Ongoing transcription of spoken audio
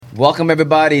Welcome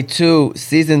everybody to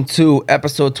season 2,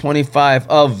 episode 25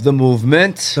 of The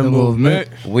Movement. The Movement.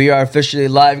 We are officially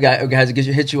live, guys.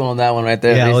 Hit you on that one right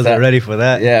there. Yeah, I wasn't ready for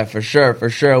that. Yeah, for sure.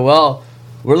 Well,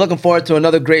 we're looking forward to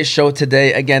another great show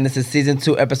today. Again, this is season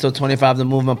 2, episode 25 of The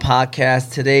Movement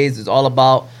podcast. Today's is all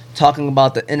about talking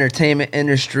about the entertainment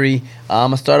industry.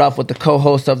 I'm going to start off with the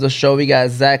co-host of the show. We got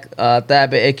Zach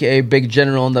Thabit, a.k.a. Big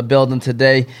General, in the building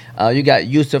today. You got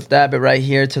Yusuf Thabit right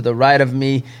here to the right of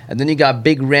me. And then you got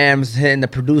Big Rams hitting the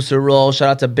producer role. Shout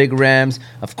out to Big Rams.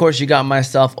 Of course, you got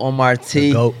myself, Omar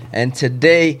T. And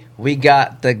today, we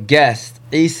got the guest,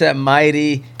 Isa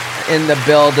Mighty, in the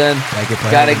building.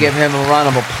 Gotta give him a round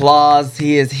of applause.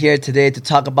 He is here today to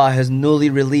talk about his newly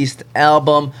released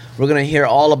album. We're going to hear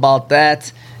all about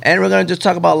that. And we're going to just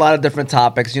talk about a lot of different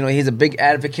topics. You know, he's a big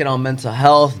advocate on mental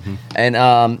health and,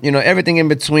 everything in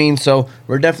between. So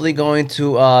we're definitely going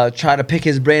to try to pick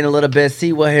his brain a little bit,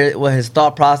 see what his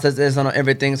thought process is on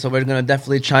everything. So we're going to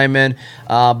definitely chime in.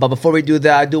 But before we do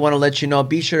that, I do want to let you know,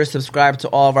 be sure to subscribe to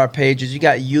all of our pages. You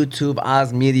got YouTube,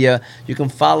 Oz Media. You can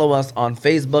follow us on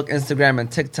Facebook, Instagram,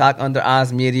 and TikTok under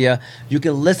Oz Media. You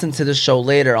can listen to the show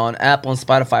later on Apple and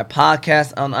Spotify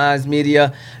podcasts on Oz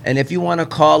Media. And if you want to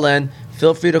call in,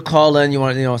 feel free to call in. You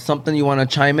want something you want to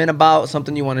chime in about,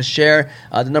 something you want to share.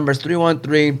 The number is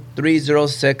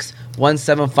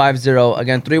 313-306-1750.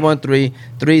 Again,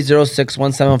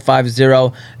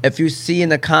 313-306-1750. If you see in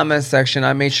the comment section,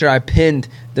 I made sure I pinned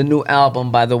the new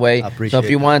album, by the way. So if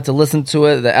you wanted to listen to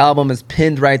it, the album is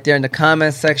pinned right there in the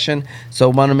comment section. So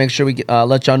I want to make sure we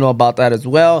let y'all know about that as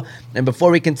well. And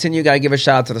before we continue, got to give a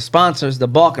shout out to the sponsors, the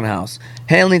Balkan House,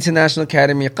 Hanley International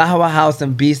Academy, Qahwa House,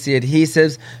 and BC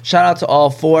Adhesives. Shout out to all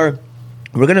four.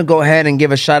 We're going to go ahead and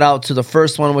give a shout out to the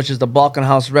first one, which is the Balkan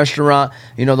House Restaurant.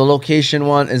 You know, the location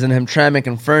one is in Hamtramck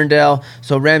and Ferndale.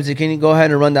 So Ramsey, can you go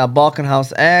ahead and run that Balkan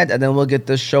House ad, and then we'll get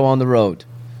this show on the road.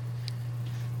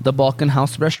 The Balkan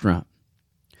House Restaurant.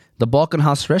 The Balkan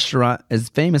House Restaurant is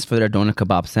famous for their doner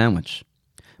kebab sandwich.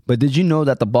 But did you know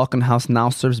that the Balkan House now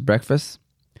serves breakfast?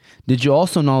 Did you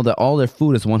also know that all their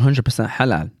food is 100%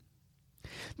 halal?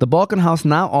 The Balkan House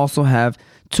now also have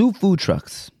 2 food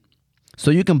trucks,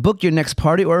 so you can book your next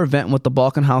party or event with the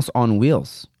Balkan House on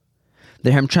wheels.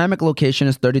 Their Hamtramck location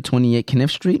is 3028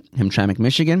 Kniff Street, Hamtramck,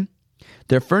 Michigan.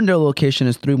 Their Ferndale location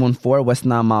is 314 West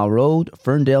 9 Mile Road,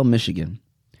 Ferndale, Michigan.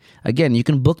 Again, you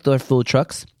can book their food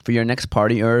trucks for your next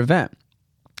party or event.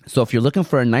 So if you're looking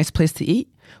for a nice place to eat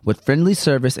with friendly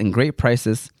service and great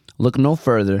prices, look no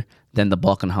further than the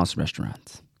Balkan House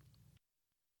Restaurant.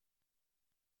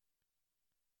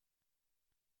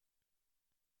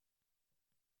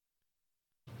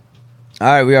 All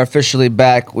right, we are officially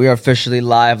back. We are officially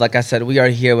live. Like I said, we are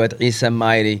here with Isa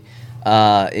Mighty.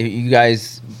 You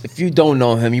guys, if you don't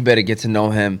know him, you better get to know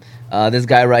him. This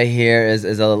guy right here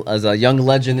is a young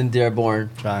legend in Dearborn,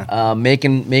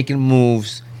 making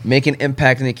moves, making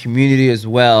impact in the community as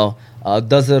well.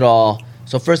 Does it all.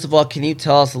 So first of all, can you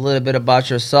tell us a little bit about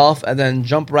yourself, and then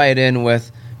jump right in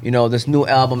with this new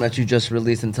album that you just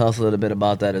released, and tell us a little bit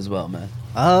about that as well, man.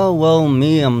 Well,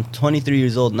 I'm 23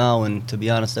 years old now, and to be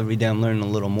honest, every day I'm learning a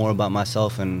little more about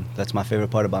myself, and that's my favorite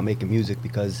part about making music,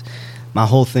 because my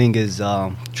whole thing is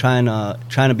trying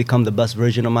to become the best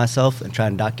version of myself and try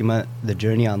and document the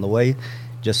journey on the way,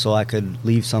 just so I could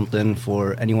leave something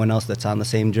for anyone else that's on the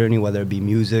same journey, whether it be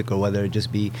music or whether it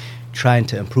just be trying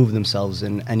to improve themselves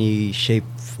in any shape,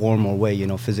 form, or way,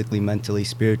 physically, mentally,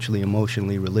 spiritually,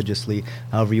 emotionally, religiously,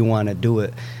 however you want to do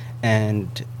it.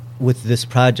 And with this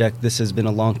project, this has been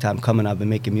a long time coming. I've been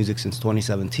making music since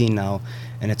 2017 now,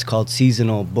 and it's called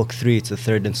Seasonal Book 3. It's the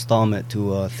 3rd installment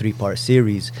to a 3-part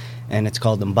series, and it's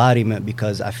called Embodiment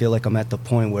because I feel like I'm at the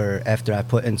point where after I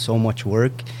put in so much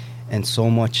work and so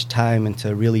much time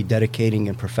into really dedicating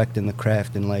and perfecting the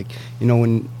craft, and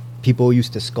when people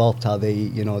used to sculpt, how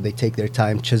they take their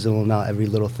time chiseling out every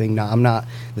little thing. Now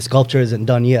the sculpture isn't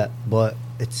done yet, but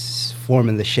it's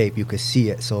forming the shape. You could see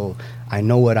it. So I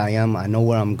know what I am. I know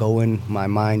where I'm going. My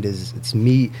mind it's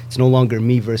me. It's no longer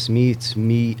me versus me. It's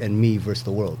me and me versus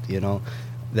the world.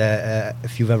 That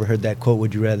if you've ever heard that quote,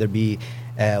 would you rather be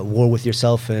at war with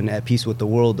yourself and at peace with the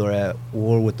world, or at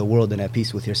war with the world and at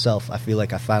peace with yourself? I feel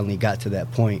like I finally got to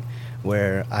that point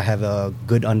where I have a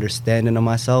good understanding of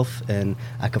myself, and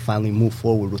I can finally move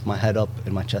forward with my head up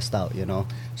and my chest out,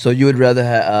 So you would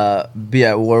rather be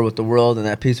at war with the world and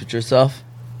at peace with yourself?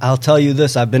 I'll tell you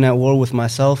this, I've been at war with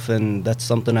myself, and that's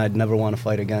something I'd never want to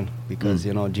fight again, because,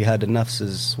 jihad al-nafs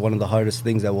is one of the hardest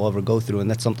things that we'll ever go through, and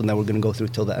that's something that we're going to go through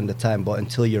till the end of time. But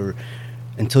until you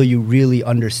really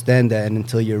understand that, and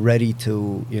until you're ready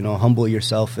to, humble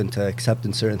yourself into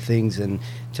accepting certain things and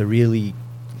to really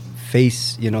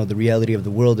face, you know, the reality of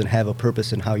the world and have a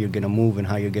purpose in how you're gonna move and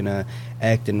how you're gonna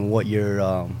act and what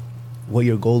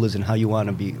your goal is and how you want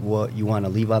to be, what you want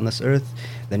to leave on this earth,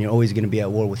 then you're always going to be at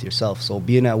war with yourself. So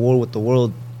being at war with the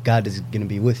world, God is going to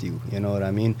be with you. You know what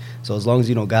I mean? So as long as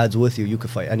you know God's with you, you can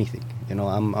fight anything. You know,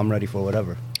 I'm ready for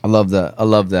whatever. I love that. I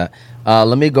love that.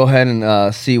 Let me go ahead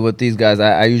and see what these guys.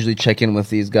 I usually check in with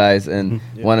these guys and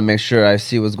want to make sure I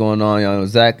see what's going on. You know,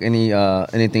 Zach,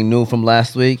 anything new from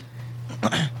last week?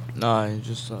 Nah,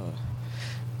 just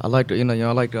I like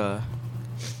the,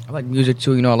 I like music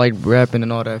too. You know, I like rapping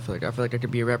and all that. I feel like I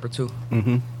could be a rapper too.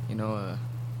 Mm-hmm. You know.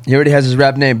 He already has his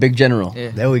rap name, Big General. Yeah.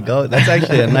 There we go. That's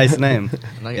actually a nice name.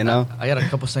 You know, I got a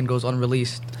couple singles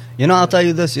unreleased. You know, I'll tell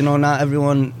you this. You know, not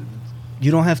everyone.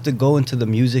 You don't have to go into the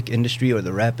music industry or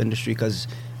the rap industry because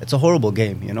it's a horrible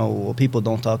game. You know, what people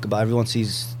don't talk about. Everyone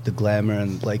sees the glamour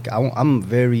and like I'm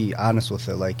very honest with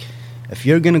it. Like, if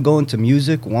you're gonna go into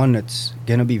music, one, it's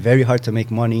gonna be very hard to make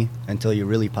money until you're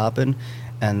really popping,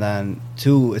 and then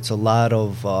two, it's a lot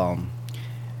of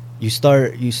you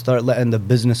start letting the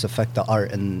business affect the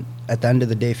art. And at the end of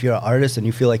the day, if you're an artist and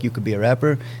you feel like you could be a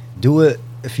rapper, do it.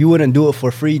 If you wouldn't do it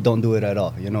for free, don't do it at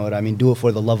all. You know what I mean? Do it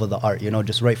for the love of the art. You know,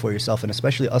 just write for yourself. And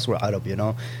especially us, we're Arab. You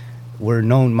know, we're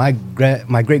known. My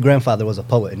great grandfather was a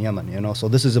poet in Yemen. You know, so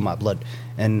this is in my blood.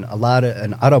 And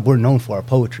Arab, we're known for our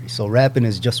poetry. So rapping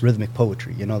is just rhythmic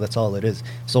poetry. You know, that's all it is.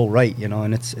 So write. You know,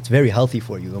 and it's very healthy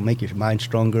for you. It'll make your mind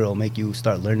stronger. It'll make you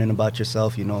start learning about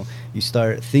yourself. You know, you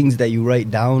start things that you write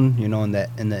down. You know, in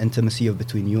the intimacy of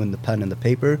between you and the pen and the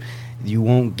paper, you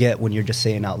won't get when you're just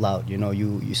saying out loud. You know,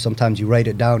 you sometimes you write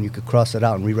it down. You could cross it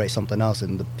out and rewrite something else,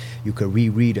 and you could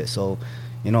reread it. So,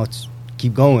 you know, it's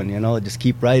keep going, you know, just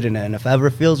keep writing it. And if ever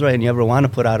feels right and you ever want to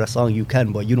put out a song, you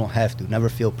can, but you don't have to. Never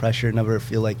feel pressure, never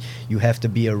feel like you have to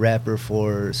be a rapper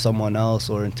for someone else.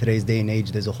 Or in today's day and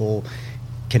age, there's a whole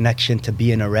connection to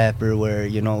being a rapper where,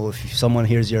 you know, if someone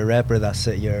hears you're a rapper, that's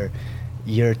it,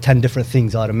 you're 10 different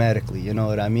things automatically. You know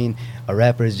what I mean? A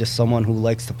rapper is just someone who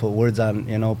likes to put words on,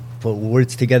 you know, put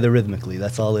words together rhythmically.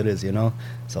 That's all it is, you know?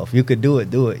 So if you could do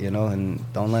it, you know, and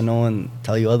don't let no one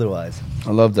tell you otherwise.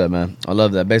 I love that, man. I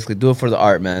love that. Basically, do it for the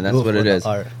art, man. That's what it is.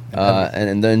 Art.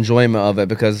 And the enjoyment of it,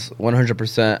 because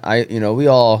 100%, we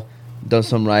all done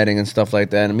some writing and stuff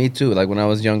like that. And me too. Like when I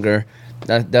was younger,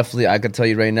 that definitely, I could tell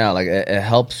you right now, like it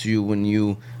helps you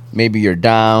when maybe you're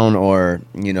down or,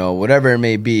 you know, whatever it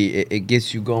may be, it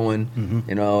gets you going,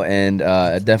 you know, and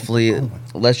it definitely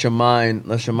lets your mind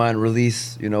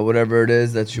release, you know, whatever it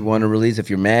is that you want to release. If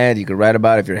you're mad, you could write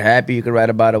about it. If you're happy, you could write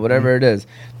about it, whatever it is.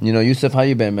 You know, Yusuf, how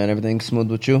you been, man? Everything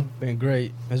smooth with you? Been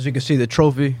great. As you can see, the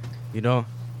trophy, you know.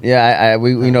 Yeah,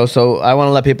 we know. So I want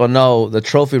to let people know the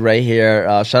trophy right here.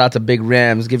 Shout out to Big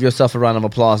Rams. Give yourself a round of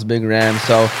applause, Big Rams.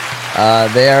 So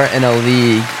they're in a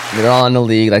league. They're all in the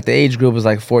league. Like the age group is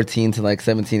like 14 to like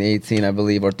 17, 18, I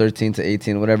believe, or 13 to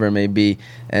 18, whatever it may be.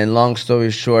 And long story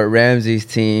short, Ramsey's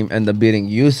team ended up beating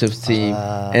Yusuf's team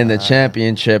in the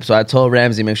championship. So I told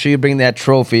Ramsey, make sure you bring that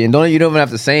trophy. And you don't even have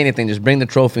to say anything. Just bring the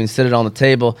trophy and sit it on the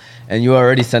table. And you're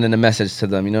already sending a message to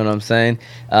them. You know what I'm saying?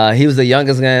 He was the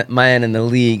youngest man in the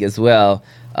league as well.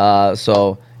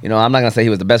 So, you know, I'm not going to say he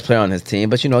was the best player on his team,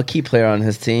 but, you know, a key player on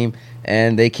his team.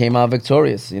 And they came out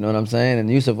victorious. You know what I'm saying? And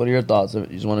Yusuf, what are your thoughts? You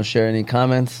just want to share any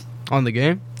comments? On the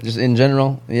game? Just in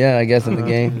general? Yeah, I guess in the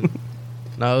game.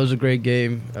 No, it was a great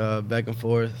game, back and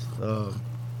forth.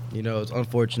 You know, it's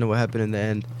unfortunate what happened in the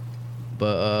end.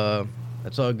 But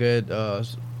it's all good.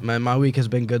 My week has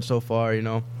been good so far, you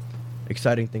know.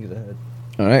 Exciting things ahead.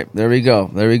 All right, there we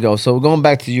go. So going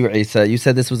back to you, Asa, you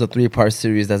said this was a 3-part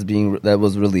series that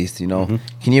was released. You know,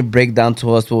 Can you break down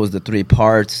to us what was the 3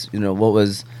 parts? You know,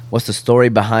 what's the story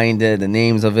behind it, the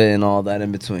names of it, and all that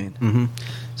in between?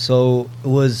 So it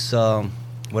was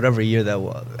whatever year that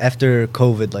was. After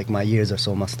COVID, like my years are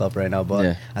so messed up right now. But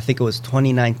yeah. I think it was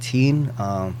 2019.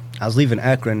 I was leaving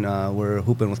Akron. We're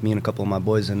hooping with me and a couple of my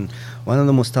boys, and one of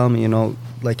them was telling me, you know,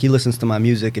 like he listens to my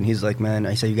music, and he's like, man,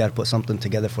 I said you got to put something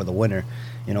together for the winter.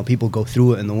 You know, people go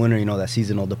through it in the winter. You know, that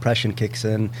seasonal depression kicks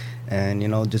in, and you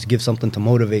know, just give something to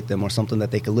motivate them or something that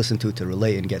they can listen to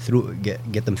relate and get through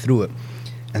it, get them through it.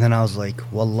 And then I was like,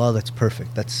 wallah, that's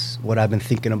perfect. That's what I've been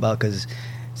thinking about, because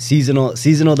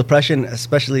seasonal depression,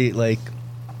 especially, like,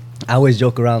 I always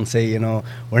joke around and say, you know,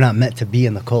 we're not meant to be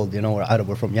in the cold. You know,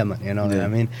 we're from Yemen, you know what I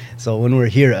mean? So when we're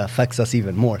here, it affects us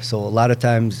even more. So a lot of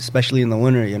times, especially in the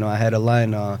winter, you know, I had a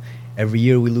line, every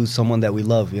year we lose someone that we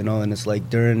love, you know, and it's like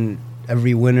during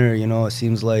every winter, you know, it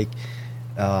seems like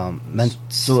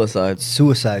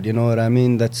Suicide. You know what I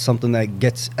mean? That's something that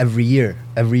gets every year.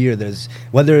 Every year there's,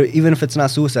 whether, even if it's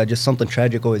not suicide, just something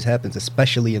tragic always happens,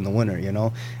 especially in the winter, you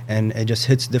know? And it just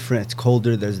hits different. It's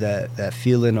colder. There's that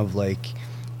feeling of like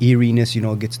eeriness, you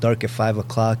know. It gets dark at 5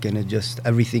 o'clock, and it just,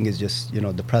 everything is just, you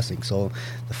know, depressing. So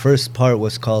the first part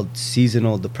was called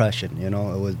Seasonal Depression, you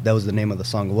know. That was the name of the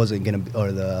song. It wasn't gonna be,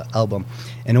 or the album,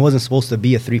 and it wasn't supposed to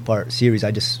be a 3-part series.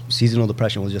 Seasonal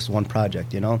Depression was just one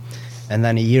project, you know. And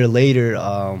then a year later,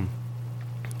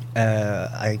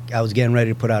 I was getting ready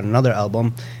to put out another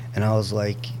album, and I was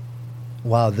like,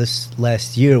 wow, this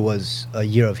last year was a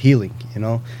year of healing, you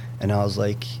know. And I was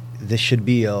like, this should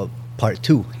be a part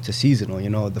 2 to Seasonal, you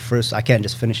know. The first, I can't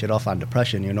just finish it off on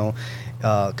depression, you know,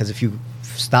 because if you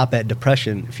stop at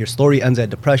depression, if your story ends at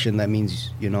depression, that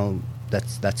means, you know,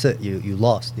 that's it. You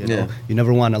lost, you know. You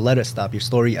never want to let it stop. Your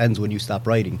story ends when you stop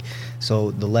writing.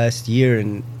 So the last year,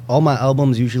 and all my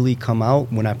albums usually come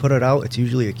out, when I put it out, it's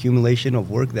usually accumulation of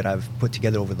work that I've put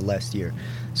together over the last year.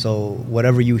 So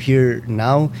whatever you hear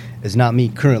now is not me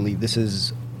currently. This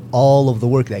is all of the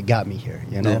work that got me here,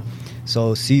 you know.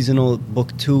 So Seasonal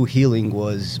Book 2, Healing,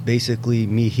 was basically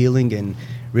me healing and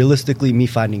realistically me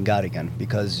finding God again.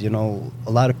 Because, you know,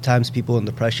 a lot of times people in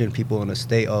depression, people in a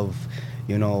state of,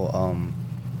 you know,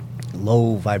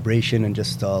 low vibration and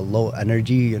just low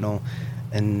energy, you know,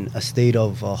 and a state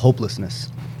of hopelessness.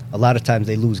 A lot of times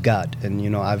they lose God. And, you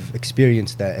know, I've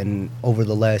experienced that. And over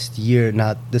the last year,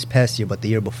 not this past year, but the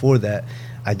year before that,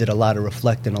 I did a lot of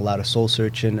reflecting, a lot of soul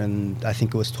searching, and I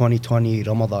think it was 2020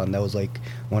 Ramadan. That was like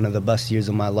one of the best years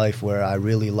of my life, where I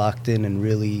really locked in and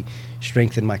really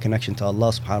strengthened my connection to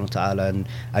Allah subhanahu wa ta'ala. And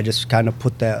I just kind of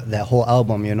put that whole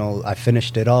album, you know, I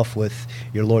finished it off with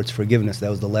Your Lord's Forgiveness.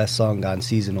 That was the last song on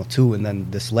Seasonal 2. And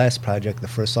then this last project, the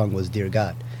first song was Dear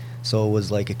God. So it was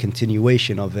like a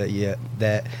continuation of it, yeah,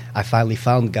 that I finally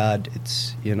found God.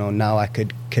 It's, you know, now I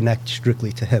could connect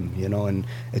strictly to Him, you know, and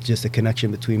it's just a connection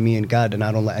between me and God, and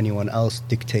I don't let anyone else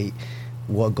dictate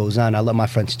what goes on. I let my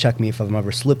friends check me if I'm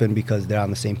ever slipping, because they're on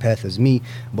the same path as me,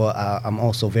 but I'm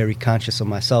also very conscious of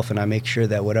myself, and I make sure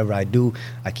that whatever I do,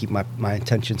 I keep my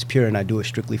intentions pure, and I do it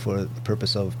strictly for the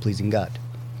purpose of pleasing God.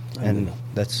 And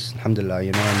that's, alhamdulillah,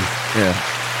 you know.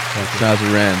 Yeah. Shout out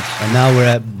to Rand. And now we're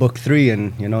at book 3,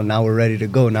 and, you know, now we're ready to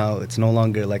go. Now it's no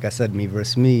longer, like I said, me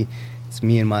versus me. It's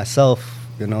me and myself,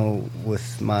 you know,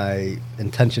 with my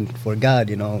intention for God,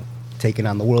 you know, taking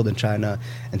on the world and trying to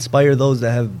inspire those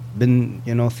that have been,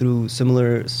 you know, through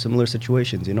similar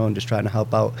situations, you know, and just trying to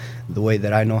help out the way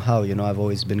that I know how. You know, I've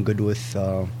always been good with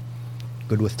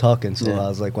talking, so I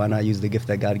was like, why not use the gift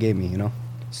that God gave me, you know?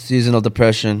 Seasonal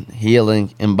Depression,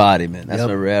 Healing, Embodiment. That's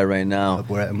where we're at right now.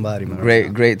 We're at Embodiment.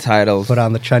 Great titles. Put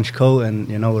on the trench coat, and,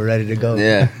 you know, we're ready to go.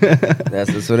 Yeah,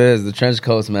 that's what it is. The trench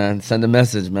coats, man. Send a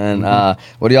message, man.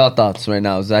 What are y'all thoughts right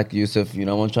now, Zach, Yusuf? You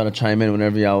know, I want y'all to chime in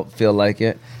whenever y'all feel like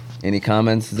it. Any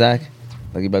comments, Zach?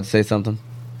 Like you about to say something?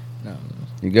 No.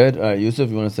 You good? All right, Yusuf,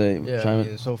 you want to say? Yeah, chime I in?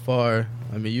 mean, so far,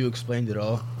 I mean, you explained it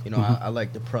all. You know, I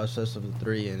like the process of the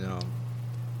 3, and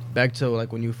back to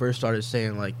like when you first started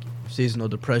saying like seasonal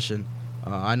depression.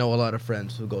 I know a lot of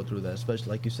friends who go through that, especially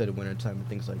like you said, in wintertime and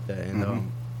things like that. And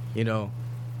you know,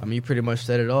 I mean, you pretty much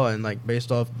said it all. And like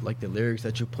based off like the lyrics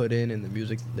that you put in and the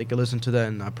music, they can listen to that.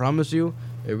 And I promise you,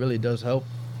 it really does help,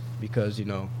 because you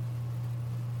know,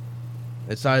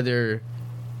 it's either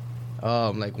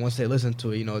like once they listen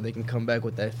to it, you know, they can come back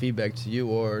with that feedback to you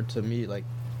or to me. Like,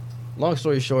 long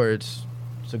story short,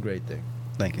 it's a great thing.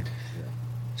 Thank you. Yeah.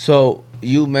 So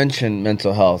you mentioned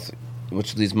mental health,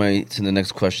 which leads me to the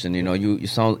next question. You know, you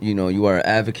sound, you know, you are an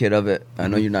advocate of it. I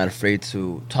know you're not afraid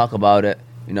to talk about it.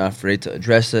 You're not afraid to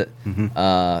address it.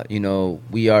 You know,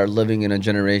 we are living in a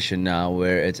generation now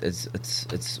where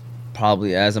it's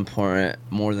probably as important,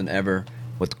 more than ever,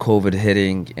 with COVID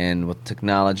hitting and with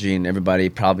technology and everybody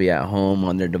probably at home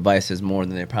on their devices more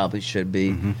than they probably should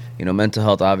be. You know, mental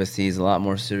health obviously is a lot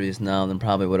more serious now than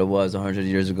probably what it was 100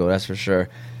 years ago. That's for sure.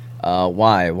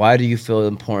 Why do you feel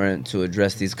important to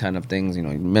address these kind of things? You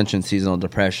know, you mentioned seasonal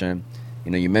depression,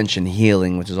 you know, you mentioned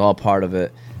healing, which is all part of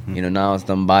it. You know, now it's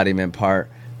the embodiment part,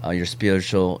 your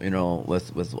spiritual, you know,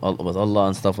 with Allah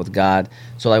and stuff, with God.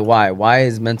 So like, why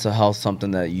is mental health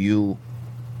something that you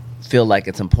feel like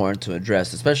it's important to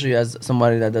address, especially as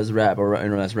somebody that does rap or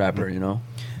as rapper, you know?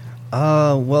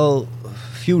 Well,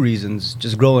 few reasons.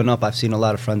 Just growing up, I've seen a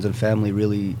lot of friends and family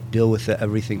really deal with it,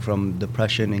 everything from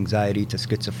depression, anxiety to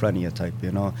schizophrenia type,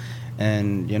 you know.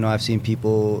 And I've seen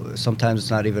people, sometimes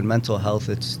it's not even mental health,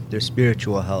 it's their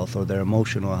spiritual health or their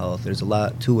emotional health. There's a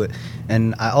lot to it.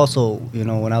 And I also,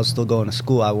 when I was still going to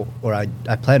school,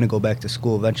 I plan to go back to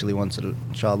school eventually once,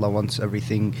 inshallah, once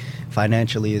everything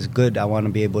financially is good. I want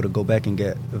to be able to go back and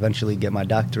eventually get my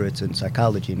doctorates in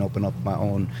psychology and open up my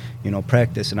own,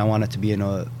 practice. And I want it to be in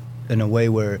a way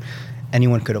where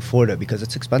anyone could afford it, because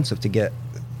it's expensive to get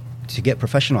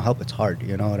professional help. It's hard,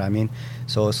 you know what I mean?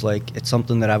 So it's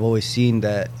something that I've always seen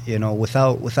that,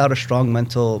 without a strong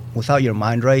without your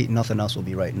mind right, nothing else will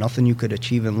be right. Nothing you could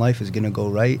achieve in life is going to go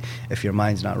right if your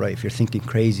mind's not right. If you're thinking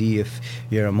crazy, if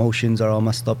your emotions are all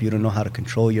messed up, you don't know how to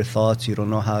control your thoughts, you don't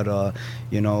know how to,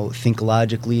 think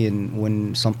logically, and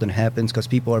when something happens, because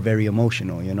people are very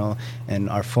emotional, and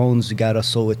our phones got us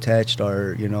so attached,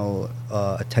 our,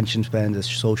 attention span is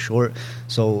so short.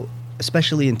 So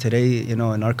especially in today, in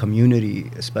our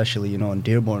community, especially, in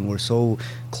Dearborn, we're so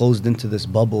closed into this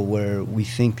bubble where we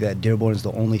think that Dearborn is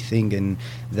the only thing, and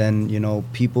then,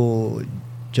 people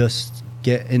just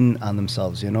get in on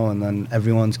themselves, and then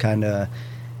everyone's kind of,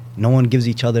 no one gives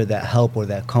each other that help or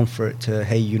that comfort to,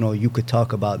 hey, you could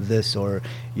talk about this, or,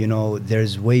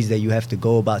 there's ways that you have to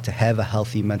go about to have a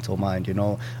healthy mental mind.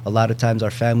 A lot of times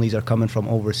our families are coming from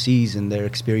overseas and they're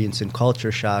experiencing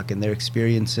culture shock and they're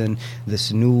experiencing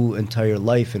this new entire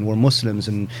life, and we're Muslims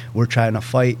and we're trying to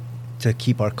fight to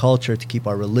keep our culture, to keep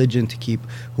our religion, to keep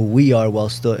who we are while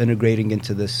still integrating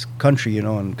into this country,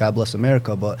 and God bless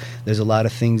America. But there's a lot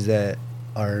of things that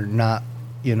are not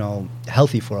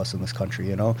healthy for us in this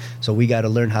country, so we got to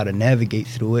learn how to navigate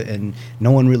through it, and no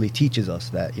one really teaches us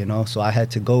that, so I had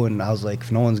to go, and I was like,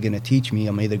 if no one's going to teach me,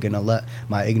 I'm either going to let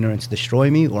my ignorance destroy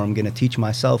me, or I'm going to teach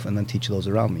myself and then teach those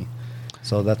around me.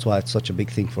 So that's why it's such a big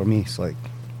thing for me. It's like,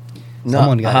 no,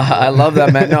 I love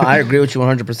that, man. No, I agree with you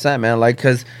 100%, man.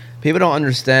 Because people don't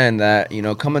understand that,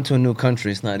 coming to a new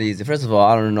country, it's not easy. First of all,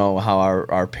 I don't know how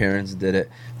our parents did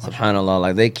it.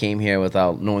 SubhanAllah, they came here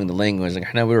without knowing the language.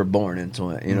 We were born into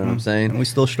it, you know what I'm saying? And we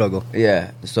still struggle. Yeah,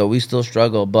 so we still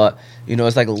struggle, but,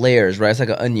 it's like layers, right? It's like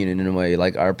an onion in a way.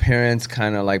 Our parents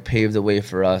kind of, paved the way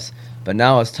for us, but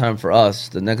now it's time for us,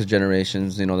 the next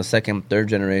generations, the second, third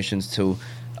generations, to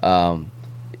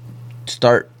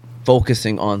start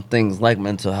focusing on things like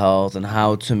mental health and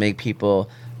how to make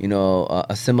people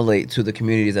assimilate to the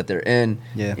communities that they're in,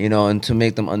 and to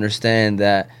make them understand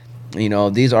that,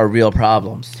 these are real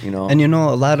problems, And,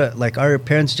 a lot of, our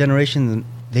parents' generation,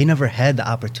 they never had the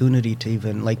opportunity to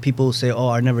even, people say, oh,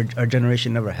 our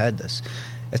generation never had this.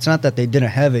 It's not that they didn't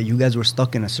have it. You guys were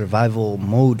stuck in a survival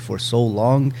mode for so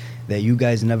long that you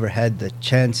guys never had the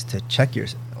chance to check your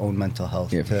own mental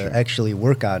health, actually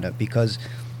work on it. Because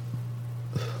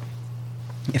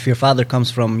if your father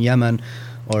comes from Yemen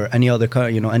or any other,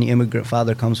 any immigrant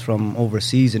father comes from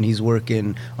overseas and he's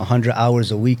working 100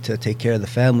 hours a week to take care of the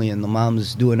family, and the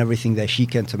mom's doing everything that she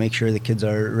can to make sure the kids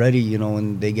are ready,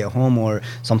 when they get home. Or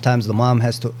sometimes the mom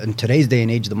has to, in today's day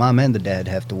and age, the mom and the dad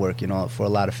have to work, for a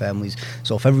lot of families.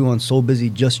 So if everyone's so busy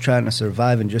just trying to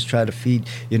survive and just try to feed,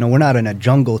 we're not in a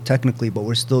jungle technically, but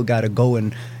we're still got to go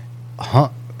and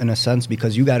hunt, in a sense,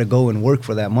 because you got to go and work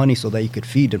for that money so that you could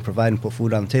feed and provide and put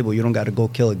food on the table. You don't got to go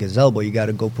kill a gazelle, but you got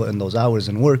to go put in those hours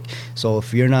and work. So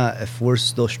if we're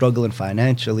still struggling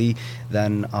financially,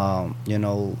 then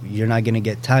you're not going to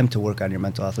get time to work on your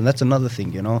mental health. And that's another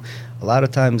thing, a lot of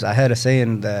times I had a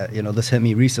saying that, this hit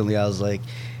me recently. I was like,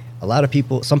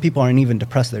 some people aren't even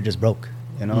depressed, they're just broke.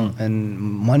 And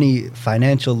money,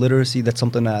 financial literacy, that's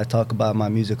something that I talk about in my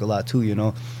music a lot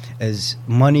too, as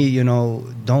money,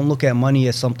 don't look at money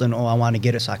as something, I want to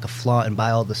get it so I can flaunt and buy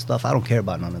all this stuff. I don't care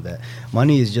about none of that.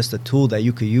 Money is just a tool that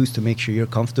you could use to make sure you're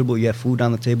comfortable. You have food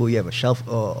on the table, you have a shelf,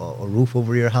 a roof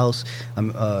over your house,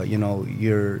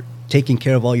 you're taking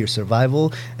care of all your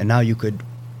survival, and now you could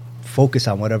focus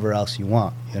on whatever else you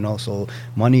want, So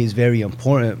money is very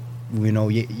important.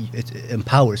 It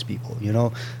empowers people,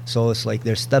 so it's like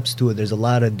there's steps to it. There's a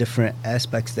lot of different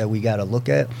aspects that we got to look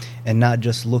at, and not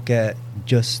just look at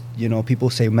people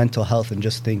say mental health and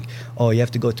just think, oh, you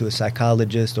have to go to a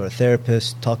psychologist or a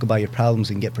therapist, talk about your problems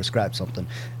and get prescribed something.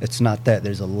 It's not that.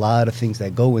 There's a lot of things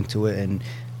that go into it, and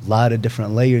a lot of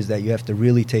different layers that you have to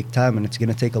really take time, and it's going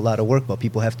to take a lot of work, but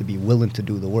people have to be willing to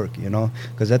do the work,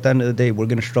 because at the end of the day, we're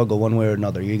going to struggle one way or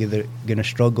another. You're either going to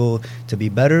struggle to be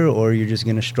better, or you're just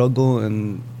going to struggle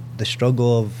in the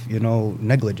struggle of,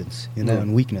 negligence,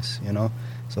 and weakness,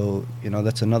 So,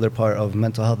 that's another part of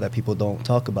mental health that people don't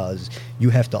talk about, is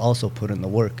you have to also put in the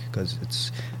work, because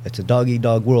it's a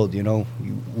dog-eat-dog world,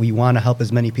 We want to help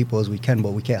as many people as we can,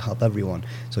 but we can't help everyone.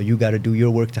 So you got to do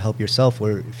your work to help yourself,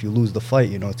 or if you lose the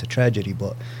fight, it's a tragedy.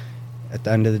 But at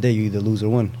the end of the day, you either lose or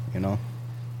win,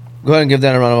 Go ahead and give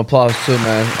that a round of applause too,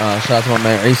 man. Shout out to my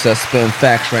man Isa spitting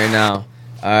facts right now.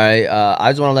 All right,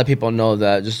 I just want to let people know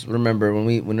that. Just remember,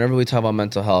 whenever we talk about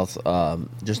mental health,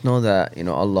 just know that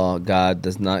Allah, God,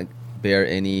 does not bear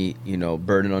any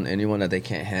burden on anyone that they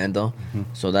can't handle.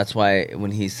 So that's why when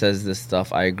He says this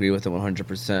stuff, I agree with it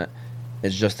 100%.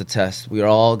 It's just a test. We are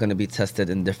all going to be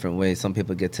tested in different ways. Some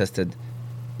people get tested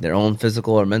their own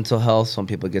physical or mental health. Some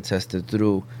people get tested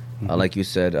through, like you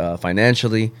said,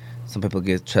 financially. Some people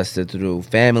get tested through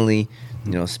family,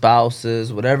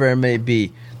 spouses, whatever it may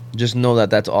be. Just know that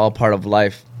that's all part of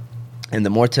life. And the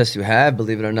more tests you have,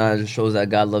 believe it or not, it just shows that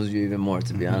God loves you even more,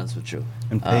 to be honest with you.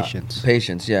 And patience.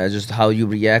 Patience, yeah. It's just how you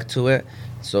react to it.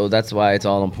 So that's why it's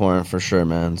all important for sure,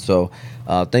 man. So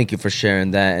thank you for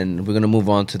sharing that. And we're going to move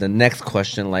on to the next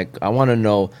question. Like, I want to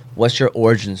know, what's your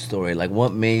origin story? Like,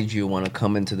 what made you want to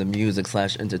come into the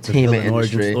music/entertainment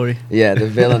industry? Origin story? Yeah, the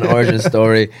villain origin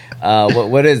story.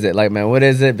 What is it? Like, man, what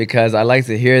is it? Because I like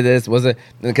to hear this. Was it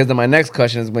because then my next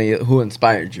question is who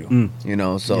inspired you?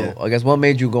 So Yeah. I guess what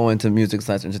made you go into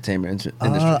music/entertainment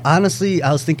industry? Honestly,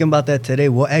 I was thinking about that today.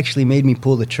 What actually made me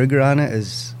pull the trigger on it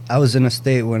is I was in a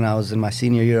state when I was in my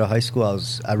senior year of high school.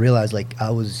 I realized like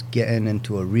I was getting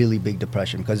into a really big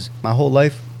depression because my whole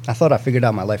life, I thought I figured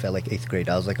out my life at like 8th grade.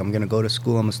 I was like, I'm going to go to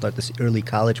school. I'm going to start this early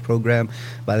college program.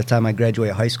 By the time I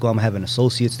graduate high school, I'm going to have an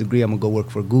associate's degree. I'm going to go work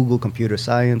for Google, computer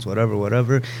science,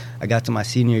 whatever. I got to my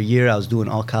senior year. I was doing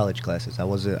all college classes.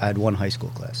 I had one high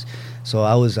school class. So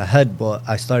I was ahead, but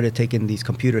I started taking these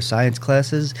computer science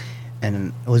classes.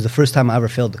 And it was the first time I ever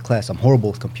failed the class. I'm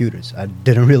horrible with computers. I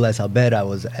didn't realize how bad I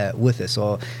was with it.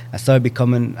 So I started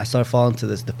falling into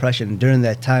this depression. And during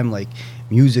that time, like,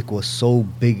 music was so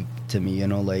big to me,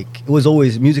 like,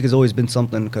 music has always been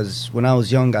something, because when I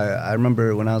was young, I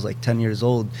remember when I was like 10 years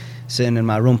old, sitting in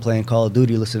my room playing Call of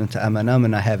Duty, listening to Eminem,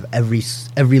 and I have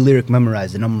every lyric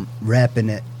memorized, and I'm rapping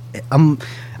it.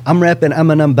 I'm rapping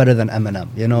Eminem better than Eminem.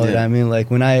 You know what I mean? Like,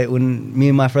 when me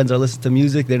and my friends are listening to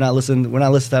music, we're not listening to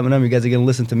Eminem, you guys are going to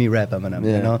listen to me rap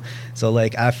Eminem, So,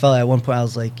 like, I felt at one point, I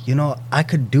was like, I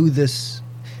could do this.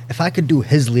 If I could do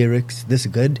his lyrics this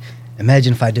good,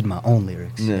 imagine if I did my own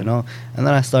lyrics, And then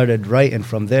I started writing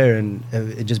from there, and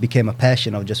it just became a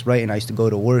passion of just writing. I used to go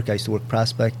to work. I used to work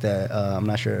Prospect at, I'm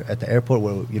not sure, at the airport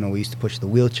where, we used to push the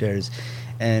wheelchairs.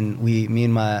 And me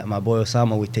and my boy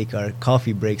Osama, we'd take our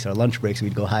coffee breaks, our lunch breaks,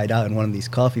 we'd go hide out in one of these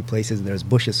coffee places, and there's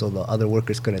bushes so the other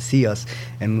workers couldn't see us.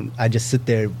 And I just sit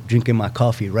there drinking my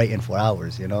coffee, writing for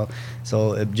hours,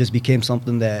 So it just became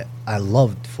something that I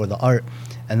loved for the art.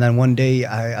 And then one day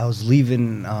I was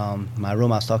leaving my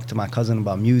room, I was talking to my cousin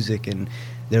about music, and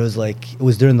there was it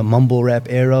was during the mumble rap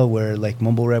era where like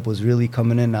mumble rap was really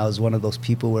coming in. I was one of those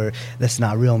people where that's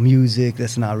not real music,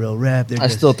 that's not real rap. I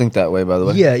still think that way, by the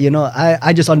way. Yeah,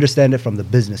 I just understand it from the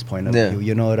business point of view.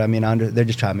 You know what I mean? They're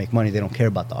just trying to make money. They don't care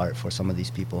about the art for some of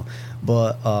these people.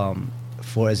 But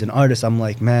as an artist, I'm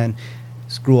like, man,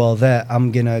 screw all that.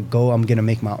 I'm gonna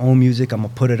make my own music. I'm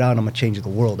gonna put it out. I'm gonna change the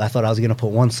world. I thought I was gonna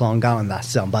put one song out and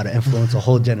that's it. I'm about to influence a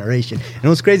whole generation. And it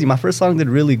was crazy. My first song did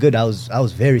really good. I was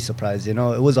very surprised. It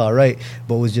was all right,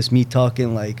 but it was just me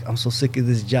talking like, I'm so sick of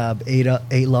this job. 8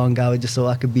 long hours just so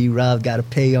I could be robbed. Gotta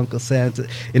pay Uncle Santa.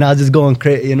 I was just going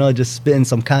crazy. Just spitting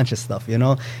some conscious stuff.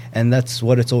 And that's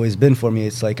what it's always been for me.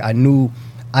 It's like I knew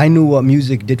what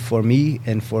music did for me,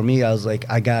 and for me, I was like,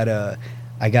 I gotta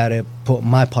put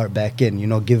my part back in,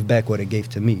 give back what it gave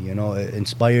to me. It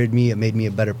inspired me. It made me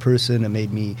a better person. It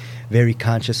made me very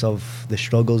conscious of the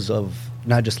struggles of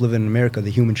not just living in America,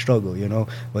 the human struggle,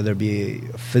 whether it be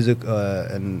a physical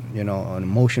and, an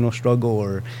emotional struggle,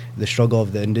 or the struggle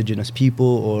of the indigenous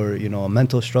people, or, a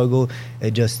mental struggle.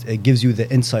 It gives you the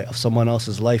insight of someone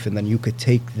else's life, and then you could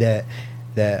take that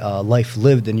life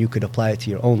lived and you could apply it to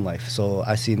your own life. So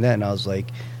I seen that and I was like,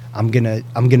 I'm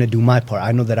gonna do my part.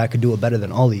 I know that I could do it better than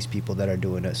all these people that are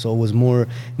doing it. So it was more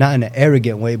not in an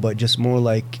arrogant way, but just more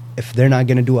like, if they're not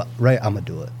gonna do it right, I'm gonna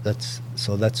do it. That's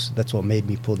what made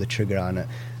me pull the trigger on it.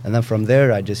 And then from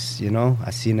there, I just I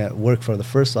seen it work for the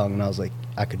first song, and I was like,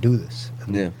 I could do this.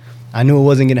 And I knew it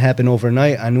wasn't gonna happen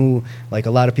overnight. I knew, like,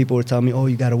 a lot of people were telling me, "Oh,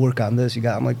 you got to work on this."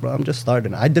 I'm like, bro, I'm just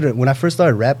starting. When I first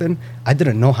started rapping, I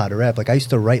didn't know how to rap. Like, I used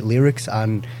to write lyrics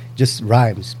on just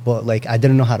rhymes, but like I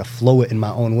didn't know how to flow it in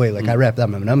my own way. Like I rapped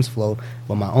Eminem's flow,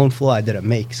 but my own flow I didn't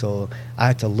make. So I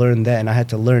had to learn that, and I had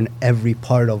to learn every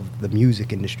part of the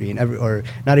music industry and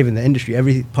not even the industry,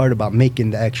 every part about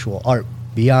making the actual art.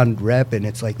 Beyond rapping,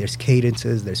 it's like there's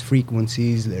cadences, there's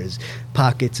frequencies, there's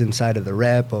pockets inside of the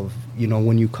rap of,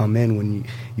 when you come in, when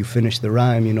you finish the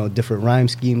rhyme, different rhyme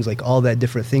schemes, like all that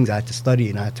different things I had to study,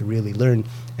 and I had to really learn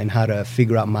and how to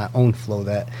figure out my own flow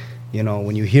that, you know,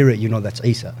 when you hear it, you know that's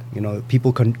Asa. You know,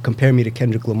 people compare me to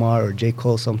Kendrick Lamar or J.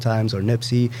 Cole sometimes or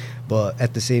Nipsey, but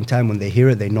at the same time, when they hear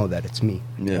it, they know that it's me.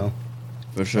 Yeah. You know?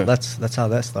 For sure. So that's how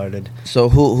that started. So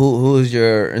who is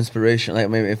your inspiration? Like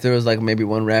maybe if there was like maybe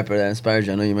one rapper that inspired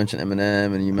you. I know you mentioned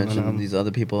Eminem and you mentioned these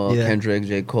other people, Yeah. Kendrick,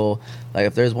 J. Cole. Like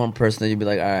if there's one person that you'd be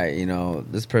like, all right, you know,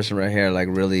 this person right here like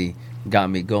really got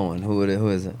me going. Who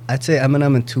is it? I'd say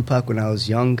Eminem and Tupac. When I was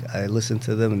young, I listened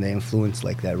to them and they influenced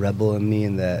like that rebel in me,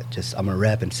 and that just I'm gonna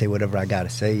rap and say whatever I gotta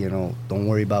say. You know, don't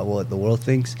worry about what the world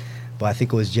thinks. But I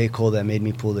think it was J. Cole that made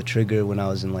me pull the trigger when I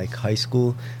was in like high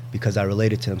school, because I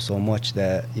related to him so much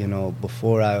that, you know,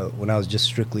 when I was just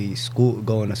strictly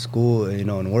going to school, you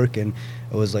know, and working,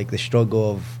 it was like the struggle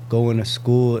of going to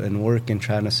school and work and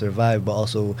trying to survive, but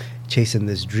also chasing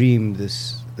this dream,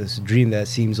 this dream that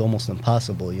seems almost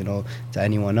impossible, you know, to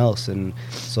anyone else. And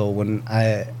so when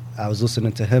I was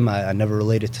listening to him, I never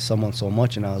related to someone so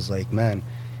much, and I was like, man,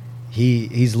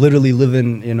 he's literally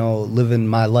living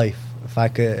my life.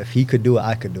 If he could do it,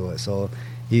 I could do it. So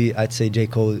I'd say J.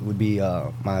 Cole would be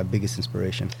my biggest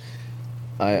inspiration.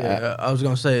 I was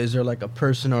gonna say, is there like a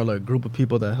person or like a group of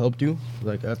people that helped you,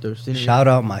 like after seeing? Shout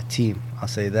out my team. I'll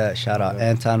say that. Shout out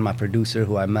Anton, my producer,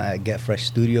 who I met at Get Fresh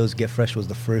Studios. Get Fresh was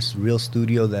the first real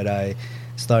studio that I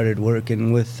started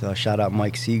working with. Shout out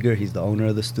Mike Seeger. He's the owner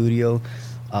of the studio.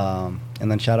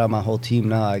 And then shout out my whole team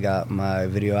now. I got my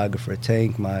videographer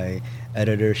Tank, my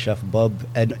editor Chef Bub,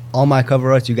 and all my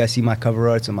cover arts. You guys see my cover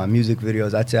arts and my music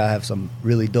videos. I'd say I have some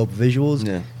really dope visuals.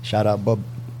 Yeah. Shout out Bub.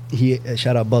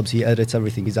 Shout out Bubs. He edits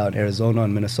everything. He's out in Arizona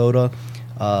and Minnesota.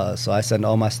 So I send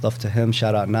all my stuff to him.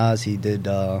 Shout out Nas. He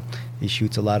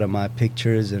shoots a lot of my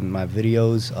pictures and my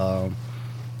videos.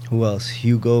 Who else?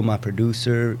 Hugo, my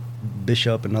producer.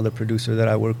 Bishop, another producer that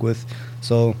I work with.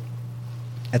 So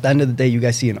at the end of the day, you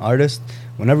guys see an artist.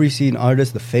 Whenever you see an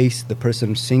artist, the face, the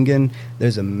person singing,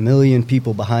 there's a million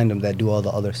people behind them that do all the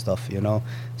other stuff, you know?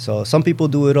 So some people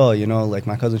do it all, you know? Like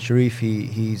my cousin Sharif,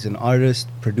 he's an artist,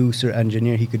 producer,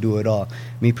 engineer. He could do it all.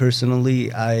 Me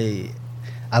personally, I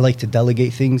like to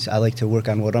delegate things. I like to work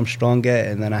on what I'm strong at,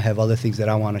 and then I have other things that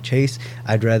I want to chase.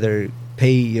 I'd rather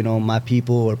pay, you know, my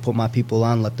people or put my people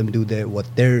on, let them do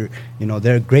what they're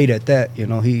great at that. You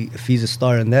know, if he's a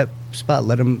star in that spot,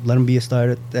 let him be a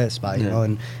star at that spot, you know.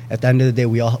 And at the end of the day,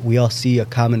 we all see a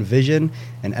common vision,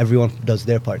 and everyone does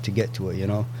their part to get to it, you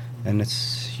know. And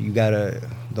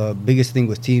the biggest thing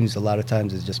with teams a lot of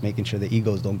times is just making sure the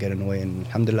egos don't get in the way. And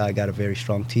alhamdulillah, I got a very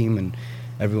strong team, and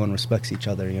everyone respects each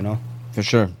other, you know. For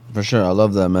sure. I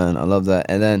love that, man. I love that.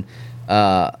 And then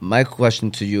my question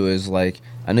to you is, like,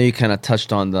 I know you kind of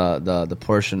touched on the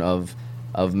portion of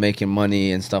making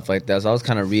money and stuff like that. So I was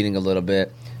kind of reading a little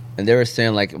bit, and they were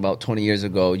saying like about 20 years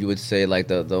ago, you would say like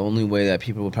the only way that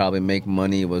people would probably make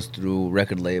money was through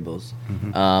record labels.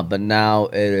 Mm-hmm. But now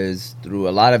a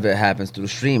lot of it happens through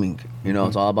streaming. You know,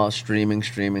 It's all about streaming.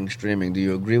 Do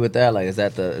you agree with that? Like, is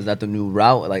that the new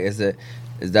route? Like, is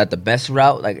that the best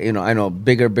route? Like, you know, I know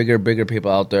bigger people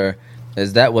out there.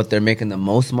 Is that what they're making the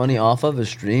most money off of, is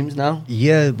streams now?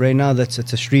 Yeah, right now it's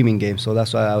a streaming game. So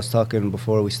that's why I was talking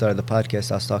before we started the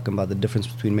podcast. I was talking about the difference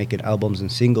between making albums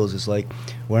and singles. It's like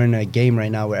we're in a game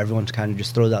right now where everyone's kind of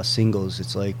just throws out singles.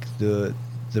 It's like the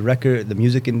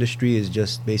music industry is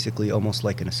just basically almost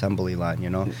like an assembly line, you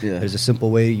know? Yeah. There's a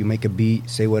simple way you make a beat,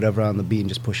 say whatever on the beat, and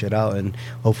just push it out, and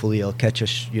hopefully it'll catch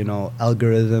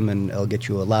algorithm, and it'll get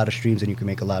you a lot of streams, and you can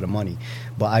make a lot of money.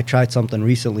 But I tried something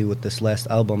recently with this last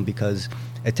album, because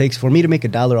it takes, for me to make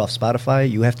 $1 off Spotify,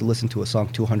 you have to listen to a song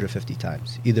 250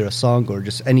 times. Either a song or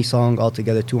just any song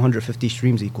altogether, 250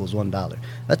 streams equals $1.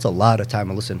 That's a lot of time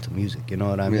to listen to music, you know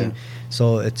what I mean? Yeah.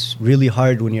 So it's really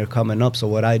hard when you're coming up. So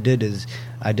what I did is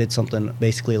I did something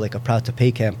basically like a Proud to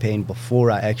Pay campaign before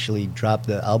I actually dropped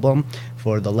the album.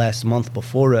 For the last month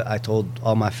before it, I told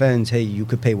all my fans, hey, you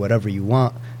could pay whatever you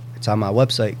want. It's on my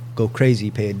website. Go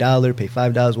crazy. Pay $1, pay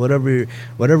 $5,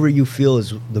 whatever you feel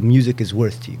is the music is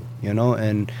worth to you, you know.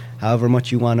 And however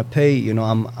much you want to pay, you know,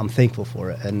 I'm thankful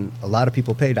for it. And a lot of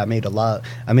people paid. I made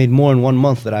more in 1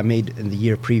 month than I made in the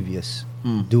year previous,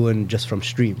 doing just from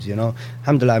streams, you know.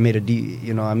 Alhamdulillah,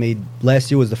 I made last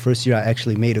year was the first year I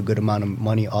actually made a good amount of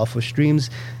money off of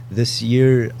streams. This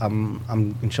year, I'm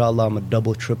inshallah, I'm a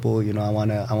double, triple. You know, I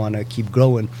wanna keep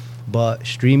growing. But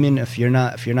streaming, if you're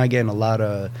not getting a lot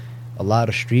of a lot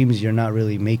of streams, you're not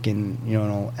really making,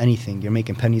 anything. You're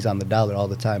making pennies on the dollar all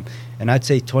the time. And I'd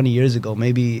say 20 years ago,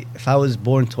 maybe if I was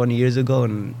born 20 years ago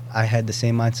and I had the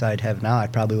same mindset I'd have now, I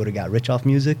probably would have got rich off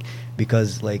music.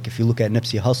 Because, like, if you look at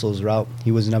Nipsey Hussle's route,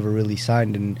 he was never really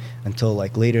signed until,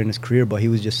 like, later in his career, but he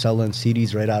was just selling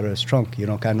CDs right out of his trunk,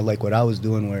 kind of like what I was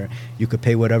doing, where you could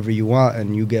pay whatever you want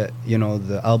and you get,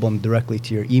 the album directly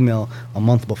to your email a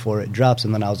month before it drops.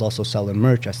 And then I was also selling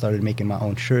merch. I started making my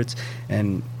own shirts,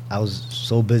 and I was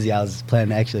so busy, I was planning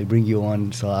to actually bring you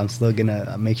one, so I'm still going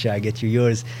to make sure I get you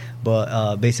yours.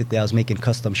 But basically, I was making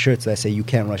custom shirts that say "You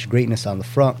Can't Rush Greatness" on the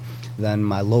front, then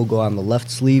my logo on the left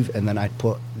sleeve, and then I'd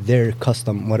put their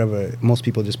custom, whatever, most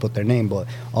people just put their name, but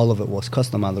all of it was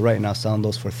custom on the right, and I was selling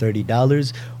those for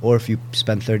 $30, or if you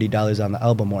spend $30 on the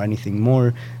album or anything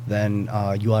more, then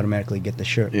you automatically get the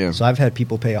shirt. Yeah. So I've had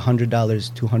people pay $100,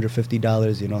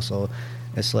 $250, so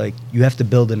it's like you have to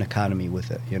build an economy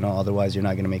with it, otherwise you're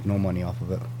not going to make no money off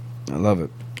of it. I love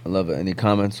it. Any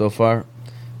comments so far?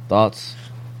 Thoughts?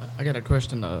 I got a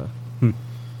question.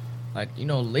 Like,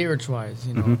 lyrics-wise,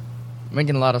 Mhm.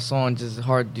 making a lot of songs is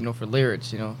hard, for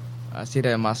lyrics, I see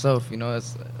that in myself,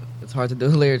 it's hard to do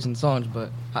lyrics and songs, but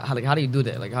how do you do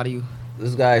that? Like, how do you...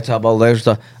 This guy talk about lyrics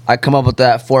stuff. I come up with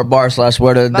that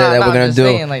 4-bar/word of the day that we're gonna just do.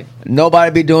 saying, like,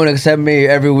 Nobody be doing it except me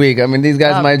every week. I mean, these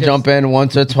guys Nah, might because- jump in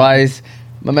once or twice.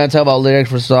 My man talk about lyrics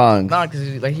for songs. nah,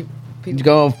 because, like, He's people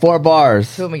going 4 bars.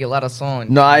 still make a lot of songs.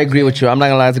 No, I agree with you. I'm not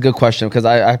gonna lie, it's a good question because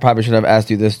I probably should have asked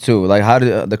you this too. Like, how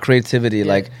do the creativity?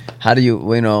 Like, how do you?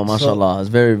 Mashallah, it's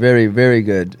very, very, very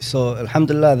good. So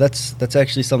alhamdulillah, that's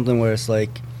actually something where it's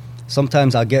like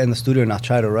sometimes I'll get in the studio and I'll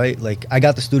try to write. Like, I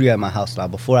got the studio at my house now.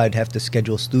 Before, I'd have to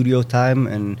schedule studio time,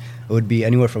 and it would be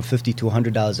anywhere from $50 to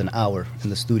 $100 an hour in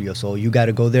the studio. So you got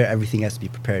to go there. Everything has to be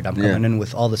prepared. I'm coming in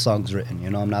with all the songs written.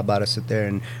 I'm not about to sit there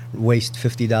and waste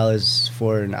 $50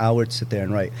 for an hour to sit there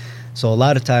and write. So a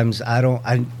lot of times I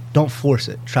don't force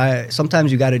it.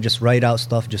 Sometimes you got to just write out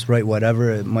stuff, just write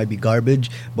whatever. It might be garbage,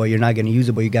 but you're not going to use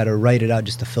it, but you got to write it out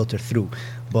just to filter through.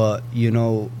 But,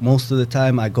 most of the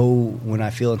time I go when I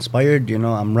feel inspired,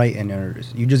 I'm writing. Or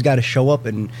you just got to show up,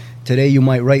 and today you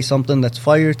might write something that's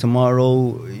fire.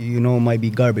 Tomorrow, might be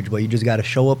garbage, but you just got to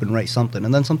show up and write something.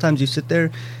 And then sometimes you sit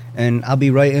there and I'll be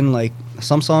writing, like,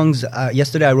 some songs.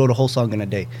 Yesterday I wrote a whole song in a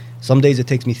day. Some days it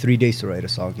takes me 3 days to write a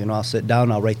song. I'll sit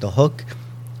down, I'll write the hook,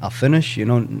 I'll finish,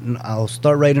 I'll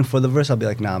start writing for the verse. I'll be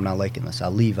like, nah, I'm not liking this.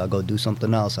 I'll leave. I'll go do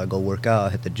something else. I'll go work out. I'll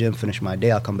hit the gym, finish my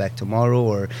day. I'll come back tomorrow.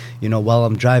 Or, while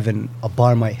I'm driving, a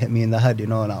bar might hit me in the head,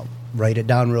 and I'll write it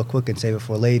down real quick and save it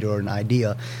for later, or an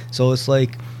idea. So it's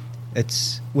like,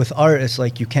 with art, it's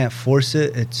like you can't force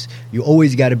it. You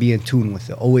always got to be in tune with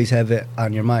it. Always have it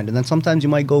on your mind. And then sometimes you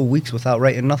might go weeks without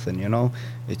writing nothing,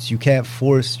 you can't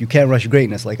rush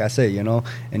greatness, like I say,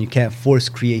 and you can't force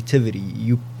creativity.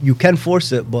 You can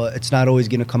force it, but it's not always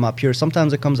going to come out pure.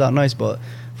 Sometimes it comes out nice, but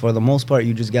for the most part,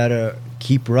 you just got to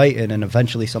keep writing, and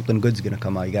eventually something good's going to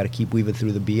come out. You got to keep weaving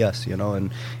through the BS,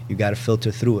 and you got to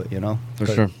filter through it,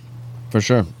 For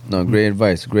sure. No, great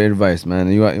advice, man.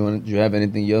 Do you have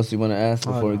anything else you want to ask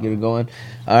before we get it going?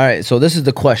 All right, so this is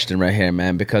the question right here,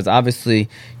 man, because obviously,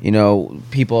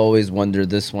 people always wonder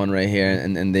this one right here,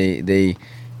 and they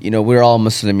we're all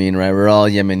Muslimin, right? We're all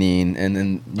Yemeni, and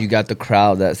then you got the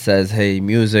crowd that says, hey,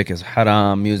 music is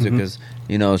haram, music is,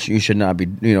 you should not be,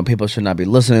 people should not be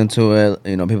listening to it,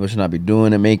 people should not be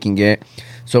doing it, making it.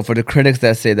 So for the critics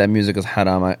that say that music is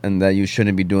haram and that you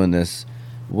shouldn't be doing this,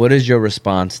 what is your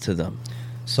response to them?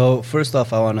 So first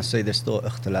off, I want to say there's still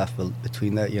ikhtilaf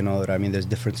between that, there's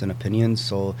difference in opinions.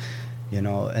 So,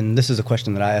 and this is a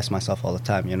question that I ask myself all the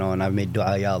time, and I've made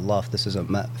dua, ya Allah, if this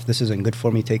isn't good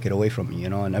for me, take it away from me,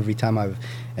 and every time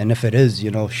and if it is,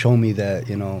 show me that,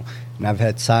 and I've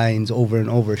had signs over and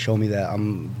over, show me that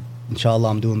inshallah,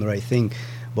 I'm doing the right thing.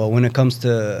 But when it comes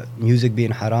to music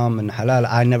being haram and halal,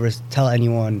 I never tell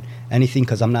anyone anything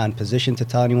because I'm not in position to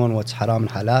tell anyone what's haram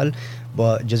and halal.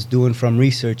 But just doing from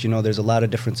research, there's a lot of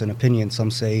difference in opinion.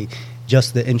 Some say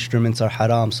just the instruments are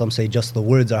haram. Some say just the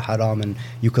words are haram, and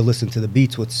you could listen to the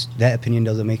beats. That opinion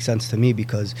doesn't make sense to me,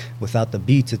 because without the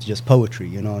beats, it's just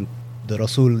poetry, and the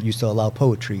Rasul used to allow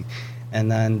poetry.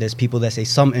 And then there's people that say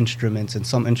some instruments and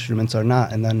some instruments are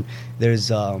not. And then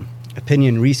there's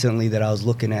opinion recently that I was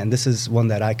looking at, and this is one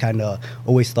that I kind of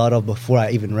always thought of before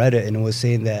I even read it, and it was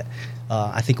saying that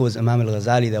I think it was Imam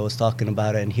al-Ghazali that was talking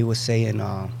about it, and he was saying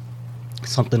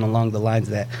something along the lines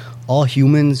that all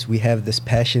humans, we have this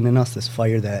passion in us, this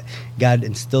fire that God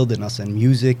instilled in us, and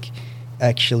music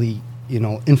actually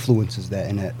influences that,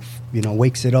 and it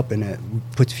wakes it up, and it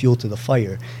puts fuel to the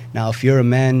fire. Now if you're a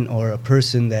man or a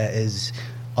person that is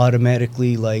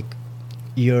automatically like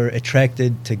you're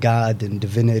attracted to God and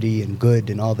divinity and good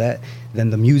and all that, then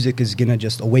the music is gonna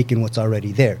just awaken what's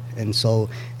already there. And so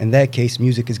in that case,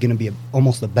 music is gonna be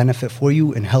almost a benefit for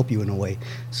you and help you in a way.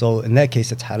 So in that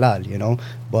case, it's halal, you know.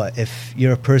 But if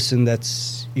you're a person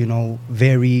that's, you know,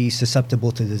 very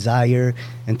susceptible to desire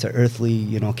and to earthly,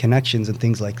 you know, connections and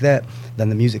things like that, then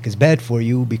the music is bad for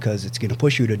you because it's gonna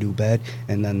push you to do bad.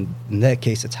 And then in that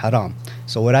case, it's haram.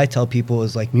 So what I tell people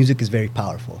is, like, music is very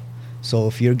powerful. So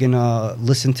if you're gonna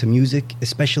listen to music,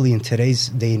 especially in today's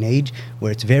day and age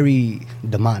where it's very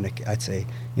demonic, I'd say,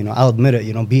 you know, I'll admit it,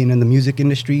 you know, being in the music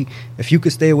industry, if you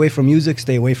could stay away from music,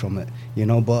 stay away from it, you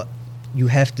know, but you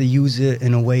have to use it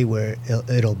in a way where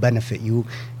it'll benefit you,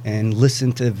 and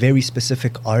listen to very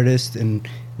specific artists and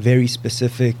very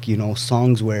specific, you know,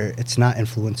 songs where it's not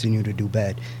influencing you to do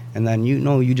bad. And then, you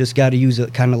know, you just got to use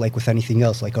it kind of like with anything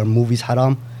else. Like, are movies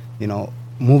haram? You know,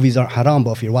 movies aren't haram,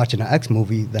 but if you're watching an X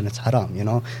movie, then it's haram, you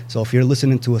know? So if you're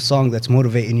listening to a song that's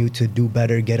motivating you to do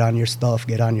better, get on your stuff,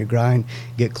 get on your grind,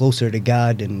 get closer to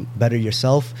God and better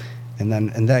yourself, and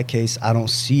then in that case, I don't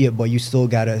see it, but you still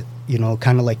gotta, you know,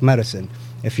 kind of like medicine.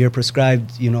 If you're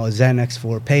prescribed, you know, a Xanax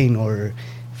for pain or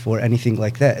for anything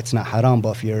like that, it's not haram.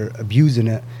 But if you're abusing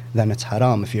it, then it's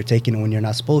haram. If you're taking it when you're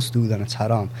not supposed to, then it's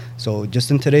haram. So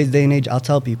just in today's day and age, I'll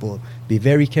tell people, be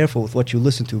very careful with what you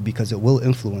listen to, because it will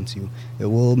influence you. It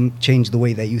will change the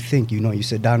way that you think. You know, you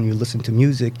sit down and you listen to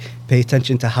music, pay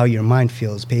attention to how your mind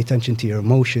feels, pay attention to your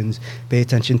emotions, pay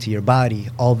attention to your body.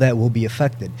 All that will be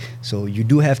affected. So you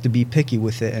do have to be picky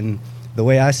with it. And the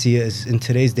way I see it is, in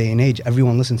today's day and age,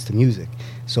 everyone listens to music.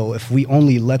 So if we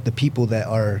only let the people that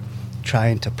are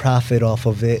trying to profit off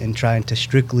of it and trying to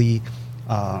strictly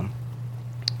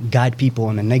guide people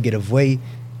in a negative way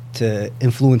to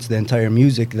influence the entire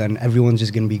music, then everyone's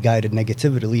just going to be guided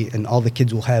negatively, and all the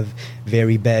kids will have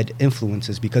very bad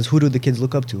influences. Because who do the kids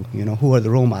look up to? You know, who are the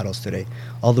role models today?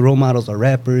 All the role models are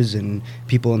rappers and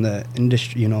people in the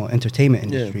industry, you know, entertainment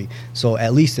industry. Yeah. So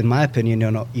at least in my opinion,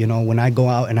 you know, when I go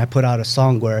out and I put out a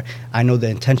song where I know the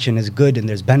intention is good and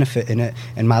there's benefit in it,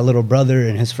 and my little brother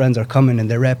and his friends are coming and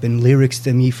they're rapping lyrics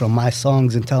to me from my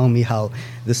songs and telling me how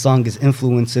the song is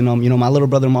influencing them. You know, my little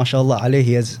brother, mashallah alayhi,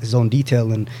 he has his own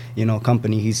detailing, you know,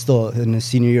 company. He's still in his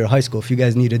senior year of high school. If you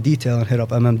guys need a detail, hit up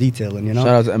MM Detailing, you know.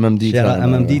 Shout out to MM Detailing. Shout out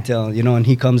MM Detailing, you know, and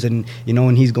he comes and, you know,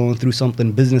 and he's going through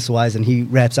something business-wise and he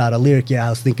raps out a lyric. Yeah, I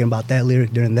was thinking about that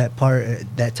lyric during that part,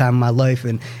 that time in my life,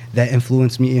 and that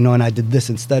influenced me, you know, and I did this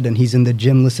instead. And he's in the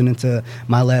gym listening to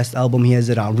my last album. He has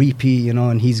it on repeat, you know,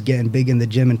 and he's getting big in the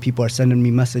gym, and people are sending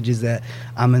me messages that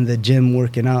I'm in the gym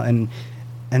working out.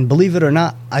 And believe it or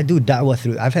not, I do da'wah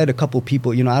through. I've had a couple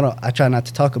people, you know, I try not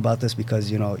to talk about this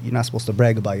because, you know, you're not supposed to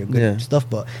brag about your good stuff,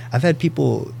 but I've had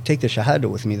people take the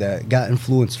shahada with me that got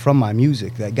influenced from my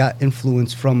music, that got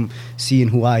influenced from seeing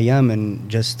who I am and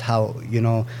just how, you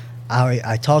know,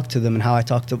 I talk to them and how I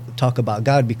talk about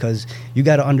God. Because you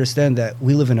got to understand that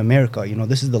we live in America. You know,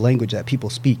 this is the language that people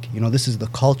speak. You know, this is the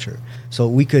culture. So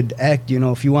we could act, you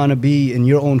know, if you want to be in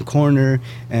your own corner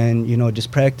and, you know,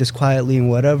 just practice quietly and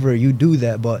whatever, you do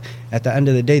that. But at the end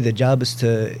of the day, the job is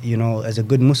to, you know, as a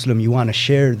good Muslim, you want to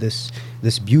share this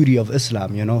beauty of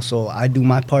Islam, you know. So I do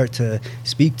my part to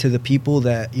speak to the people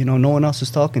that, you know, no one else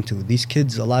is talking to. These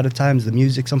kids, a lot of times the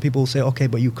music, some people will say, okay,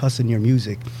 but you cuss in your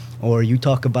music, or you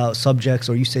talk about subjects,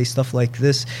 or you say stuff like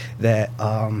this that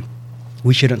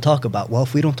we shouldn't talk about. Well,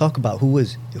 if we don't talk about, who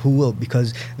will?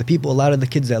 Because the people, a lot of the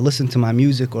kids that listen to my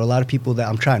music, or a lot of people that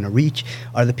I'm trying to reach,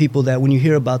 are the people that when you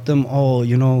hear about them, oh,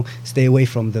 you know, stay away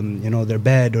from them, you know, they're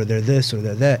bad, or they're this, or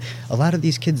they're that. A lot of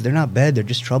these kids, they're not bad, they're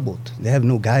just troubled. They have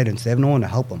no guidance, they have no one to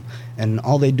help them. And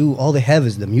all they have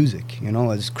is the music, you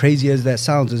know. As crazy as that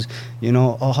sounds, is, you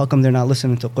know, oh, how come they're not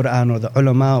listening to Quran or the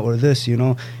ulama or this, you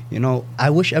know.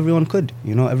 I wish everyone could,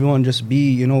 you know, everyone just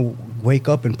be, you know, wake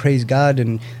up and praise God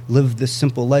and live this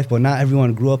simple life. But not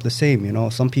everyone grew up the same, you know.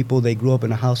 Some people, they grew up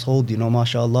in a household, you know,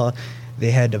 mashallah, they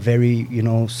had a very, you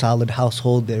know, solid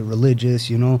household, they're religious,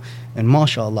 you know, and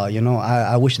mashallah, you know,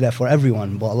 I wish that for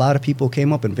everyone. But a lot of people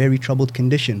came up in very troubled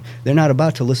condition. They're not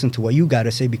about to listen to what you got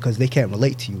to say because they can't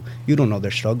relate to you. You don't know their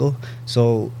struggle.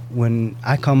 So when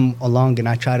I come along and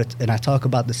I talk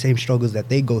about the same struggles that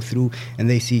they go through, and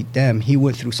they see, damn, he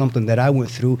went through something that I went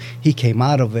through, he came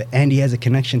out of it, and he has a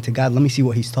connection to God, let me see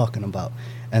what he's talking about.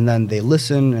 And then they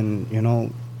listen, and, you know,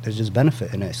 there's just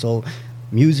benefit in it. So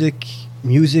music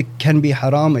can be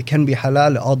haram, it can be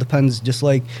halal, it all depends. Just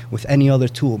like with any other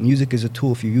tool, music is a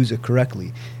tool if you use it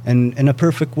correctly. And in a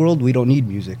perfect world, we don't need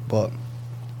music, but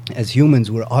as humans,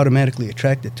 we're automatically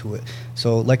attracted to it.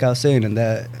 So like I was saying, in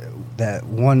that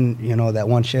one, you know, that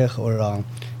one sheikh, or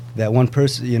that one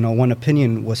person, you know, one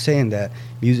opinion was saying that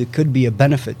music could be a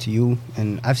benefit to you,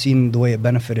 and I've seen the way it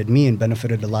benefited me and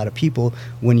benefited a lot of people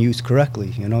when used correctly.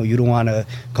 You know, you don't want to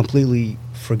completely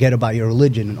forget about your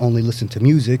religion and only listen to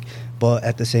music, but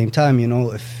at the same time, you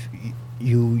know, if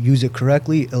you use it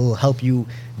correctly, it'll help you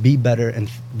be better and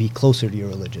be closer to your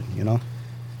religion, you know?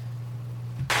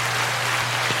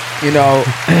 You know,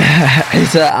 he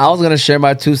said I was gonna share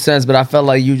my 2 cents, but I felt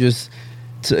like you just,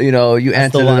 you know, you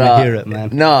answered still it wanna up. hear it, man.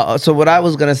 No, so what I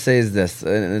was gonna say is this,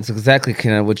 and it's exactly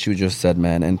kind of what you just said,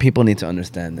 man. And people need to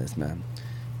understand this, man.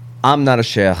 I'm not a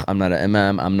sheikh, I'm not an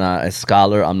imam, I'm not a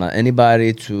scholar, I'm not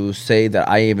anybody to say that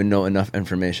I even know enough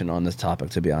information on this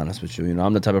topic. To be honest with you, you know,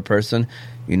 I'm the type of person,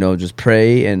 you know, just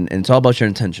pray, and it's all about your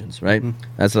intentions, right? Mm-hmm.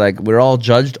 That's like we're all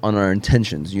judged on our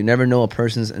intentions. You never know a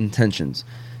person's intentions,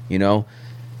 you know.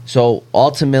 So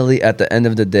ultimately, at the end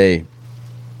of the day,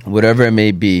 whatever it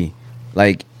may be,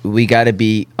 like we got to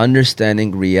be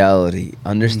understanding reality,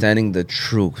 understanding the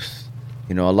truth.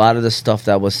 You know, a lot of the stuff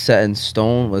that was set in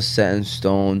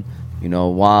stone, you know,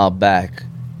 a while back.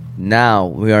 Now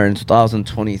we are in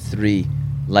 2023.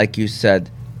 Like you said,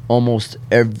 almost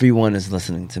everyone is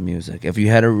listening to music. If you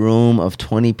had a room of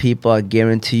 20 people, I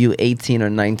guarantee you 18 or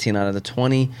 19 out of the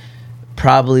 20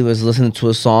 probably was listening to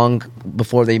a song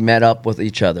before they met up with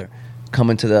each other,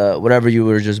 coming to the whatever you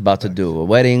were just about to do,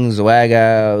 weddings,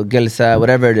 waga, gilsa,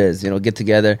 whatever it is, you know, get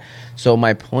together. So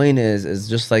my point is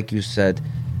just like you said,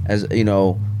 as you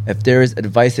know, if there is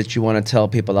advice that you want to tell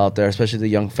people out there, especially the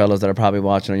young fellas that are probably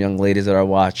watching or young ladies that are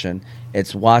watching,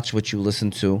 it's watch what you listen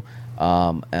to.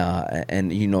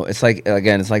 And you know, it's like,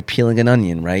 again, it's like peeling an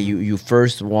onion, right? You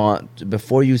first want,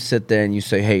 before you sit there and you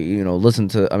say, hey, you know,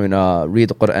 read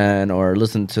the Quran or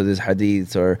listen to this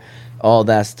hadith or all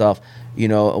that stuff, you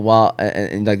know, while,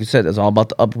 and like you said, it's all about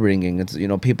the upbringing. It's, you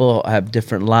know, people have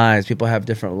different lives, people have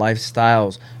different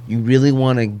lifestyles. You really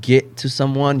want to get to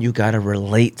someone, you got to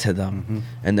relate to them. Mm-hmm.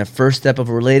 And the first step of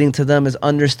relating to them is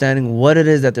understanding what it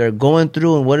is that they're going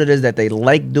through and what it is that they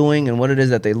like doing and what it is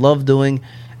that they love doing.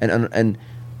 And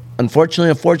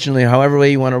unfortunately, however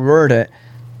way you want to word it,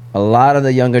 a lot of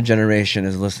the younger generation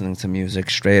is listening to music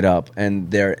straight up,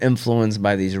 and they're influenced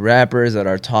by these rappers that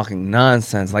are talking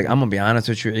nonsense. Like, I'm gonna be honest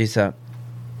with you, Isa.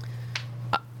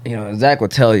 You know, Zach will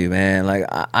tell you, man. Like,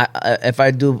 I if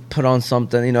I do put on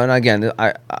something, you know, and again,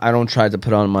 I don't try to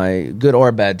put on my good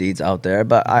or bad deeds out there,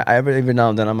 but I every now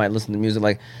and then I might listen to music.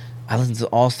 Like, I listen to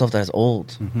all stuff that's old,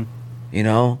 mm-hmm. you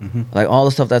know, mm-hmm. like all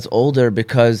the stuff that's older,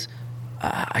 because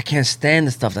I can't stand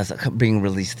the stuff that's being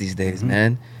released these days, mm-hmm.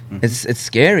 man. Mm-hmm. It's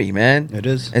scary, man. It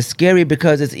is. It's scary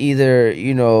because it's either,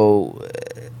 you know,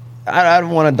 I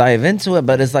don't want to dive into it,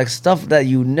 but it's like stuff that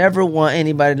you never want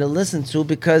anybody to listen to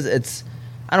because it's,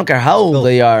 I don't care how old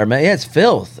they are, man. Yeah, it's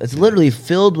filth. It's literally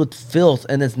filled with filth,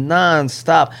 and it's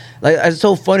nonstop. Like, it's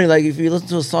so funny. Like, if you listen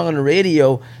to a song on the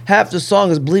radio, half the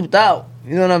song is bleeped out.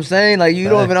 You know what I'm saying? Like, you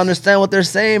don't even understand what they're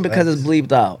saying because it's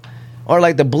bleeped out. Or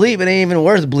like the bleep, it ain't even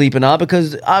worth bleeping out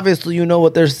because obviously you know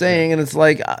what they're saying, and it's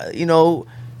like, you know,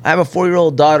 I have a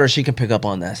 4-year-old daughter, she can pick up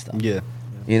on that stuff. Yeah.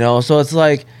 You know, so it's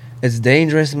like, it's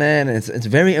dangerous, man. It's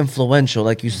very influential,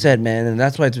 like you said, man, and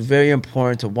that's why it's very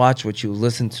important to watch what you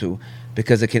listen to,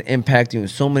 because it can impact you in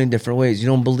so many different ways. You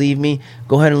don't believe me?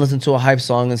 Go ahead and listen to a hype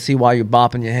song and see why you're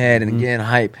bopping your head and mm-hmm. getting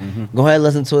hype. Mm-hmm. Go ahead and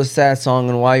listen to a sad song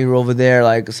and why you're over there,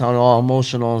 like, sounding all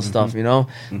emotional and mm-hmm. stuff, you know?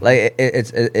 Mm-hmm. Like,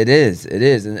 it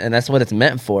is. And that's what it's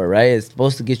meant for, right? It's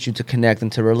supposed to get you to connect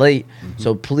and to relate. Mm-hmm.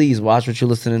 So please watch what you're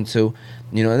listening to.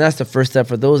 You know, and that's the first step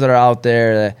for those that are out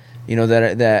there that, you know,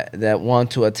 that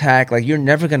want to attack. Like, you're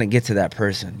never going to get to that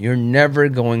person. You're never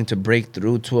going to break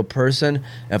through to a person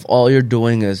if all you're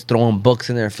doing is throwing books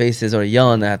in their faces or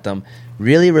yelling at them.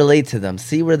 Really relate to them.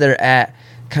 See where they're at.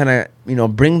 Kind of, you know,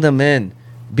 bring them in.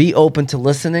 Be open to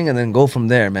listening, and then go from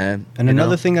there, man. And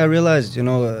another thing I realized, you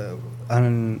know,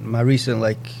 on my recent,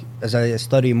 like, as I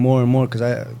study more and more,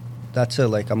 because that's it,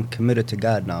 like, I'm committed to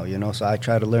God now, you know, so I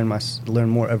try to learn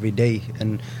more every day.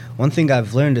 And one thing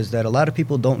I've learned is that a lot of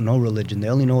people don't know religion. They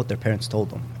only know what their parents told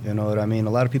them. You know what I mean? A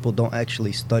lot of people don't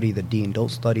actually study the deen, don't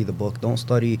study the book, don't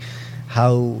study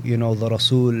how, you know, the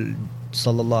Rasul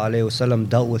sallallahu alaihi wasallam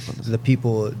dealt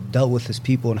with his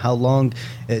people, and how long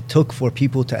it took for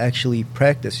people to actually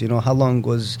practice. You know, how long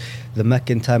was the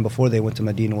Meccan time before they went to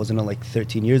Medina? Wasn't it like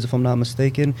 13 years, if I'm not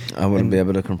mistaken? I wouldn't be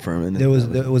able to confirm it. There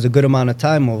was a good amount of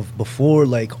time of before,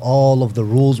 like, all of the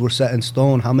rules were set in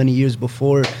stone. How many years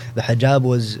before the hijab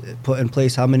was put in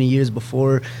place? How many years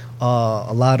before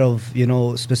a lot of, you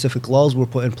know, specific laws were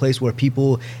put in place where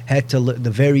people had to, the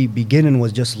very beginning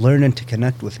was just learning to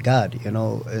connect with God, you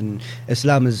know. And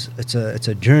Islam is, it's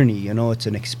a journey, you know, it's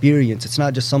an experience. It's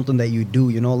not just something that you do,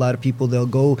 you know. A lot of people,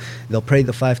 they'll pray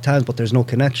the 5 times, but there's no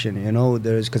connection, you know.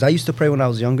 Because I used to pray when I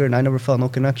was younger, and I never felt no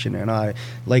connection. And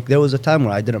there was a time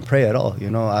where I didn't pray at all,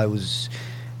 you know. I was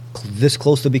this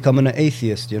close to becoming an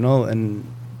atheist, you know. And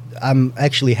I'm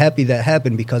actually happy that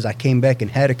happened, because I came back and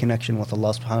had a connection with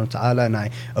Allah subhanahu wa ta'ala, and I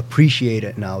appreciate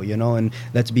it now, you know. And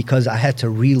that's because I had to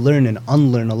relearn and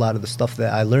unlearn a lot of the stuff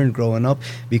that I learned growing up,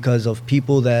 because of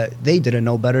people that they didn't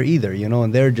know better either, you know.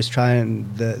 And they're just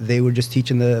they were just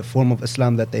teaching the form of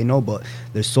Islam that they know. But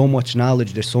there's so much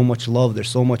knowledge, there's so much love, there's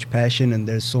so much passion, and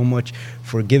there's so much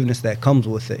forgiveness that comes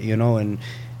with it, you know. And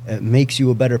it makes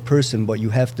you a better person, but you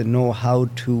have to know how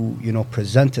to, you know,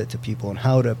 present it to people and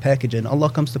how to package it. And Allah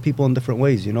comes to people in different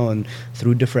ways, you know, and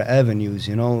through different avenues,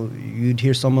 you know. You'd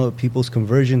hear some of people's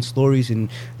conversion stories, and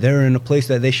they're in a place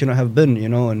that they shouldn't have been, you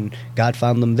know, and God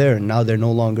found them there, and now they're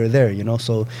no longer there, you know.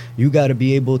 So you got to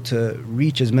be able to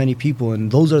reach as many people, and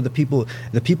those are the people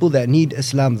that need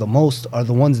Islam the most are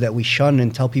the ones that we shun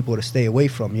and tell people to stay away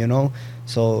from, you know.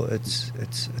 So it's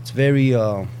very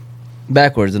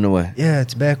backwards in a way. Yeah,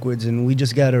 it's backwards, and we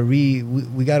just gotta we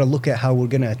gotta look at how we're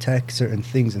gonna attack certain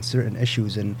things and certain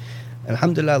issues. And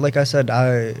alhamdulillah, like I said,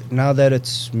 now that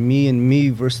it's me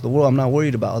versus the world, I'm not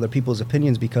worried about other people's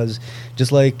opinions, because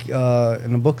just like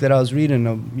in a book that I was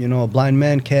reading, you know, a blind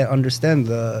man can't understand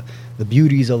the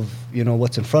beauties of, you know,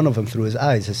 what's in front of him through his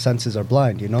eyes. His senses are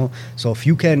blind, you know. So if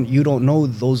you don't know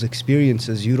those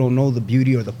experiences, you don't know the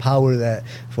beauty or the power that,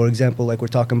 for example, like we're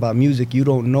talking about music, you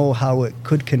don't know how it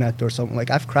could connect or something.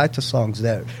 Like, I've cried to songs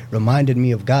that reminded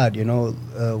me of God, you know.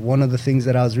 One of the things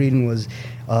that I was reading was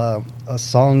a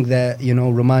song that, you know,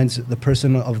 reminds the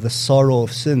person of the sorrow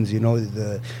of sins, you know,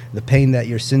 the pain that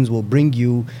your sins will bring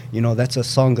you. You know, that's a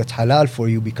song that's halal for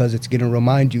you, because it's going to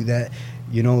remind you that,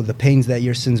 you know, the pains that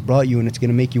your sins brought you, and it's going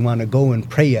to make you want to go and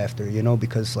pray after, you know,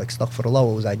 because, like, astaghfirullah,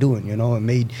 what was I doing, you know.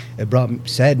 It brought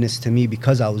sadness to me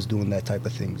because I was doing that type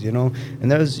of things, you know.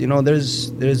 And there's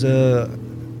a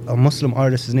Muslim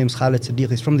artist, his name's Khalid Siddiq,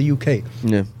 he's from the UK.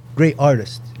 Yeah. Great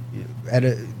artist.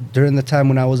 During the time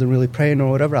when I wasn't really praying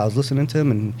or whatever, I was listening to him,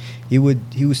 and he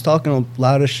was talking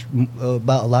about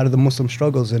a lot of the Muslim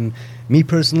struggles. And me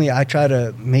personally, I try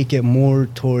to make it more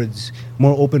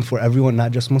open for everyone,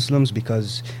 not just Muslims,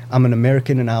 because I'm an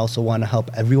American and I also want to help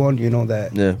everyone, you know,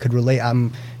 that could relate.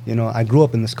 I grew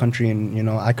up in this country, and, you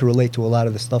know, I could relate to a lot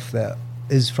of the stuff that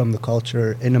is from the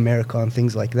culture in America and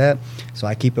things like that. So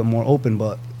I keep it more open.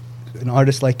 But an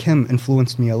artist like him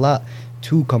influenced me a lot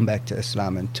to come back to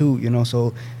Islam, and to, you know,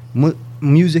 so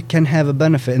music can have a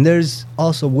benefit. And there's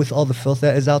also, with all the filth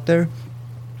that is out there,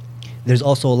 there's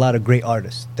also a lot of great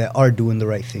artists that are doing the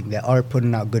right thing, that are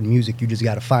putting out good music. You just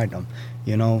got to find them,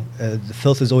 you know. The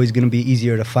filth is always going to be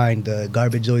easier to find. The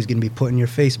garbage is always going to be put in your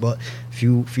face. But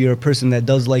if you're a person that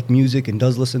does like music and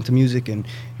does listen to music, and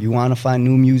you want to find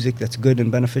new music that's good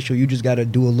and beneficial, you just got to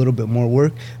do a little bit more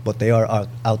work. But they are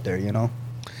out there, you know.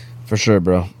 For sure,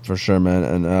 bro. For sure, man.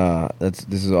 And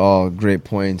this is all great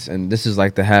points. And this is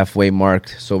like the halfway mark.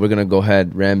 So we're going to go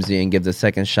ahead, Ramsey, and give the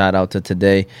second shout out to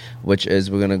today, which is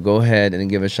we're going to go ahead and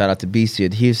give a shout out to BC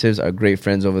Adhesives, our great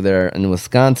friends over there in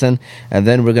Wisconsin. And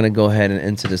then we're going to go ahead and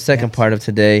into the second part of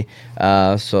today.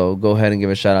 So go ahead and give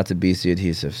a shout out to BC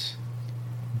Adhesives.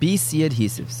 BC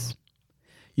Adhesives.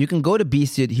 You can go to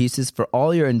BC Adhesives for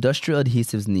all your industrial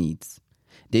adhesives needs.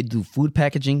 They do food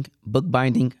packaging,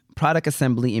 bookbinding, product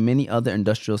assembly, and many other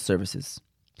industrial services.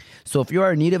 So if you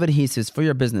are in need of adhesives for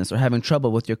your business or having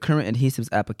trouble with your current adhesives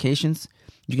applications,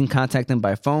 you can contact them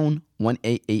by phone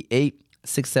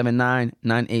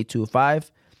 1-888-679-9825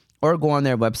 or go on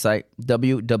their website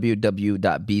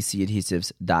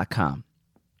www.bcadhesives.com.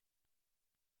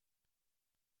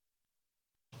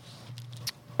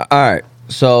 All right,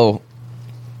 so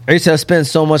I used to spend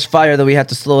so much fire that we have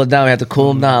to slow it down. We have to cool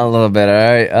them down a little bit, all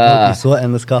right?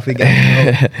 Sweating this coffee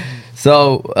guy.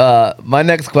 So my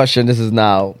next question, this is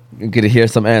now, you're going to hear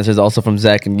some answers also from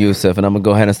Zach and Yusuf, and I'm going to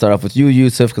go ahead and start off with you,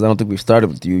 Yusuf, because I don't think we've started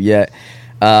with you yet.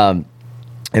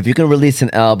 If you can release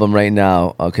an album right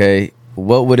now, okay,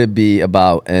 what would it be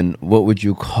about, and what would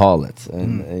you call it?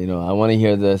 And, you know, I want to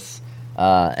hear this.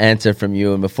 answer from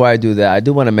you. And before I do that, I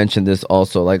do want to mention this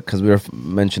also, like, because we were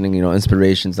mentioning,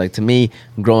 inspirations. Like, to me,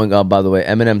 growing up, by the way,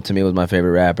 Eminem to me was my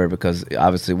favorite rapper because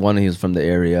obviously, one, he was from the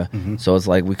area, so it's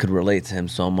like we could relate to him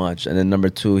so much. And then number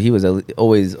two, he was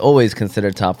always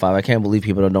considered top 5. I can't believe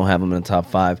people don't have him in the top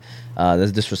 5.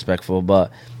 That's disrespectful,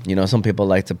 but some people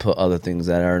like to put other things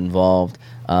that are involved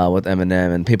with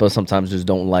Eminem, and people sometimes just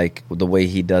don't like the way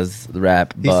he does the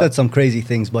rap. He said some crazy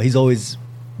things, but he's always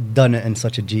done it in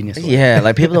such a genius way. Yeah,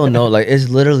 like people don't know, like it's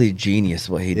literally genius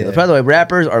what he does. Yeah. By the way,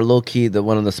 rappers are low key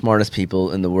one of the smartest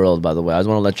people in the world. By the way, I just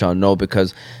want to let y'all know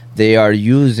because they are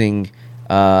using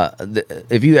great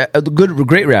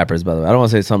rappers. By the way, I don't want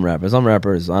to say some rappers. Some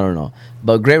rappers, I don't know,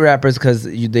 but great rappers because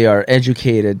they are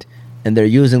educated and they're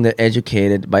using the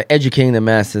educated by educating the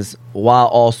masses while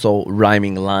also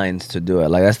rhyming lines to do it.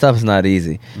 Like that stuff is not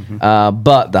easy.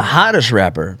 But the hottest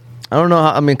rapper. I don't know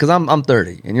how, because I'm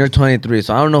 30 and you're 23,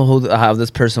 so I don't know how this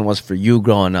person was for you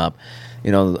growing up.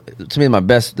 To me, the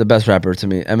best rapper to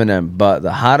me, Eminem, but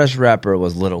the hottest rapper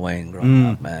was Lil Wayne growing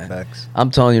up, man. Facts. I'm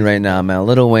telling you right now, man,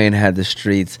 Lil Wayne had the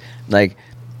streets. Like,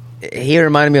 he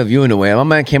reminded me of you in a way. My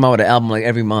man came out with an album like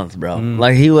every month, bro.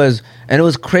 Like he was, and it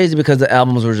was crazy because the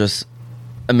albums were just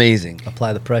amazing.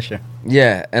 Apply the pressure.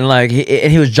 Yeah, and like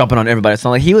he was jumping on everybody.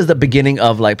 So like he was the beginning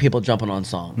of like people jumping on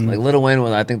songs. Like Lil Wayne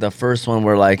was, I think, the first one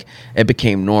where like it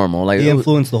became normal. Like he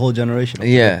influenced the whole generation.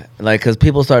 Yeah, like because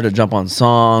people started to jump on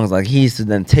songs. Like he used to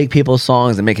then take people's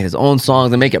songs and make it his own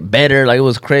songs and make it better. Like it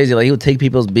was crazy. Like he would take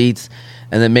people's beats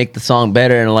and then make the song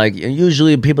better. And like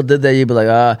usually people did that, you'd be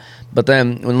like but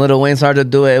then when Lil Wayne started to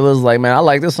do it, it was like, man, I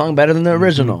like this song better than the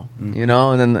original. And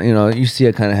then you see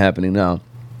it kind of happening now.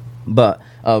 But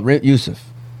Yusuf,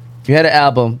 if you had an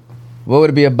album, what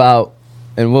would it be about,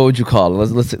 and what would you call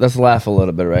it? Let's laugh a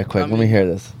little bit, right quick. Let me hear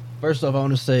this. First off, I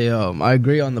want to say I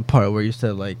agree on the part where you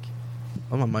said like,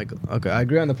 oh my mic. Okay, I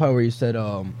agree on the part where you said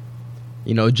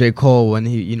J. Cole when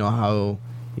he how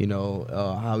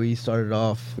he started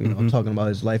off talking about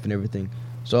his life and everything.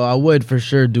 So I would for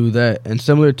sure do that. And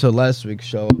similar to last week's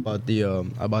show about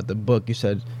the book, you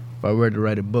said if I were to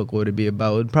write a book, what would it be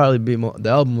about? It would probably be the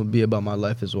album would be about my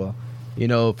life as well.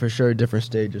 For sure, different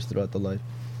stages throughout the life.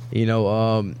 It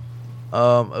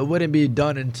wouldn't be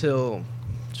done until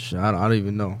I don't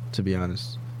even know, to be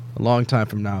honest. A long time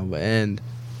from now. And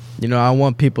I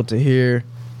want people to hear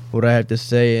what I have to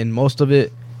say, and most of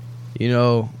it,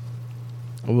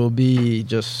 will be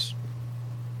just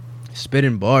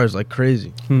spitting bars like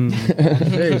crazy.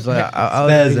 Serious, like,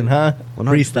 Spazzing, huh?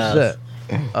 100%.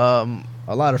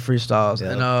 A lot of freestyles.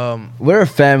 Yeah. And we're a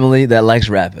family that likes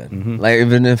rapping. Like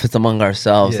even if it's among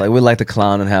ourselves, like we like to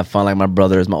clown and have fun. Like my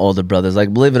older brothers.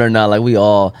 Like believe it or not, like we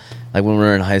all, like when we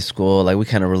were in high school, like we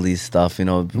kind of release stuff,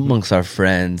 amongst our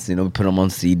friends. We put them on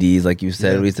CDs, like you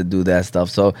said. We used to do that stuff.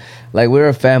 So like we're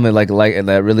a family like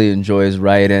that really enjoys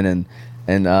writing,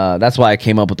 and that's why I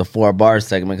came up with the 4 bar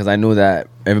segment, because I knew that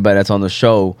everybody that's on the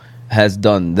show has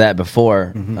done that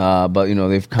before. But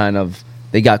they've kind of.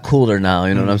 They got cooler now,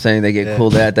 you know what I'm saying? They get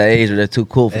cooler at that age, or they're too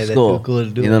cool for school. Too cool to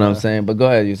do you know what I'm saying? But go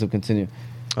ahead, Yusuf, continue.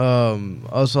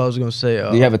 Also, I was gonna say,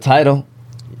 do you have a title?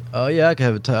 Yeah, I can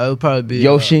have a title. It would probably be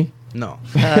Yoshi. No.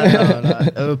 No,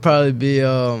 it would probably be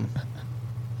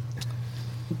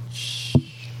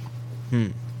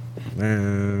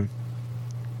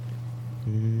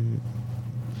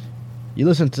You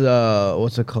listen to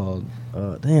what's it called?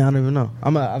 Dang, I don't even know.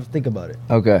 I'll think about it.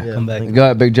 Okay. Yeah, Come back. Go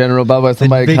ahead, Big General. By the way,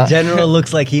 somebody. Big General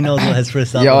looks like he knows what his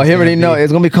first album. Yo, he already know.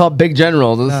 It's gonna be called Big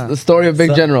General. The story of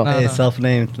Big General. Hey,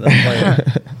 self-named. I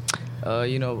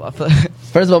feel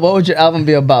First of all, what would your album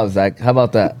be about, Zach? How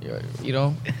about that?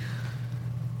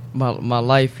 my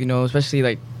life, especially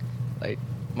like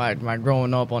my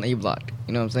growing up on A Block.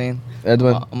 You know what I'm saying?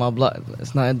 Edwin. My block.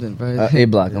 It's not Edwin, bro. A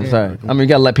Block. I'm sorry. You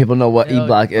gotta let people know what E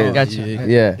Block is. Gotcha.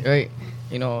 Yeah. Right.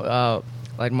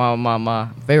 Like my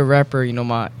favorite rapper,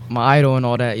 my idol and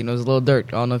all that, is Lil Durk.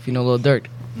 I don't know if you know Lil Durk.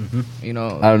 I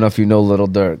don't know if you know Lil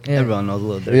Durk. Yeah. Everyone knows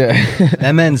Lil Durk. Yeah.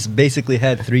 That man's basically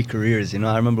had 3 careers.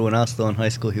 I remember when I was still in high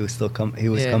school, he was still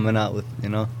coming out with.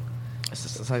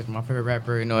 It's like my favorite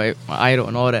rapper, my idol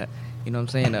and all that. You know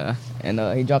what I'm saying? And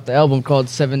he dropped the album called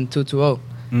 7220.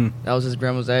 That was his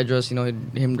grandma's address.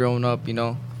 Him growing up. I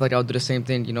feel like I would do the same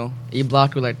thing. E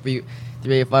Block or like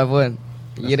 3851.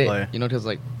 You get it? Because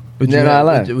like. Would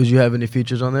you have any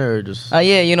features on there or just?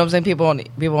 Yeah, you know what I'm saying. People on E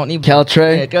Block.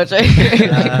 Caltrey. Yeah, Caltrey.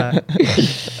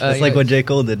 That's like what J.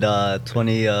 Cole did.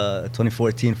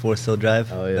 2014 Forest Hill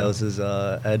Drive. Oh yeah. That was his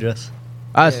address.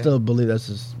 I still believe that's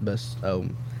his best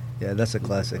album. Yeah, that's a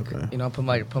classic. Okay. Put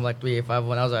like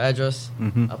 3851. That was our address.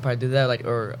 I'll probably do that,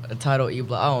 or a title E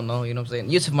Block. I don't know. You know what I'm saying?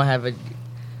 Yusuf might have it.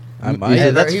 I might. Yeah,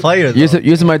 that's fire, though.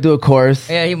 Yusuf might do a chorus,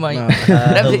 Yeah, he might. No.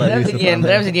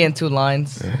 Ramsey getting 2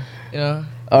 lines. You know.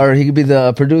 or he could be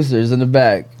the producers in the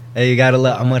back. Hey, you gotta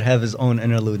let Ahmad have his own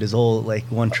interlude, his whole like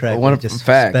one track, One just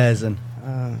fact. spazzing.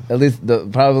 At least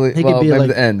probably. He Well, could be maybe like-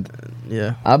 the end.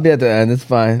 Yeah. I'll be at the end. It's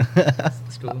fine.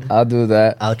 It's cool. I'll do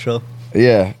that. Outro.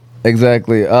 Yeah,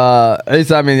 exactly.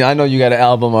 Issa, I mean, I know you got an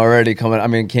album already coming. I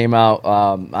mean, came out.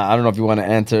 I don't know if you want to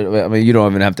answer. I mean, you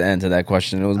don't even have to answer that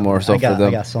question. It was more so I got, for them.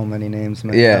 I got so many names,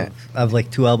 man. Yeah. I have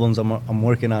like 2 albums I'm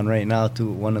working on right now.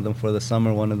 One of them for the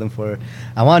summer, one of them for.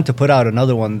 I wanted to put out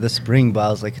another one this spring, but I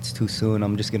was like, it's too soon.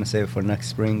 I'm just gonna save it for next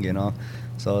spring, you know.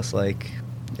 So it's like,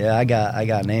 yeah, I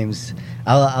got names.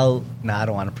 I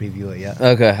don't want to preview it yet.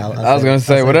 Okay, I'll I was say- gonna I'll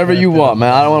say say whatever it you after want, the-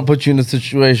 man. I don't want to put you in a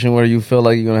situation where you feel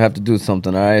like you're gonna have to do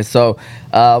something. All right. So,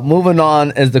 moving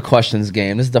on is the questions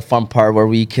game. This is the fun part where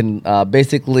we can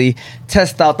basically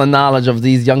test out the knowledge of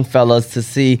these young fellas to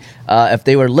see if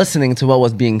they were listening to what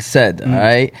was being said. All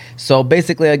right. So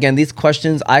basically, again, these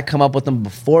questions I come up with them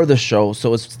before the show,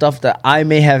 so it's stuff that I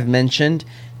may have mentioned,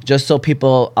 just so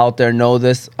people out there know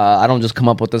this. I don't just come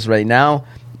up with this right now.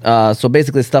 So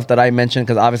basically stuff that I mentioned,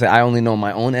 because obviously I only know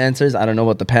my own answers. I don't know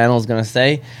what the panel is going to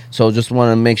say. So just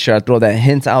want to make sure I throw that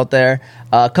hint out there.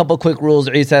 A couple quick rules.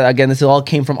 Said again, this all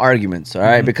came from arguments, all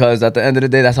right? Because at the end of the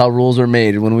day, that's how rules were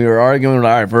made. When we were arguing, we're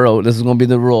like, all right, for real, this is going to be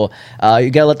the rule. You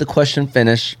got to let the question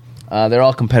finish. They're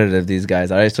all competitive, these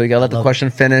guys, all right? So you got to let the question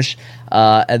finish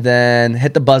and then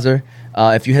hit the buzzer.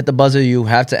 If you hit the buzzer, you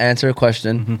have to answer a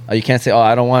question. You can't say, oh,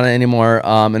 I don't want it anymore.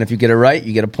 And if you get it right,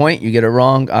 you get a point. You get it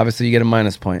wrong, obviously you get a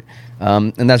minus point.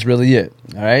 And that's really it.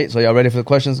 All right? So y'all ready for the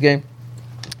questions game?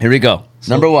 Here we go.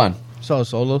 Number 1. So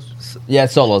solos. Yeah,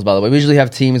 it's solos, by the way. We usually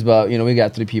have teams, but, we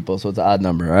got 3 people, so it's an odd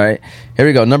number, all right? Here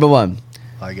we go. Number 1.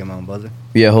 I get my own buzzer.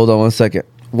 Yeah, hold on 1 second.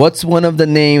 What's one of the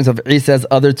names of Issa's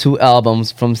other 2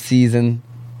 albums from season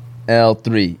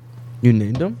L3? You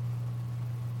named them?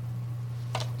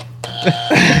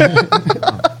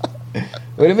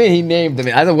 What do you mean he named them?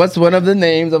 I said, what's one of the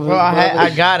names of... Bro, I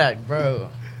got it, bro.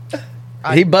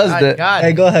 He buzzed it. Got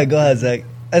Hey, go ahead, Zach.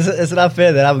 It's not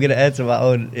fair that I'm gonna answer my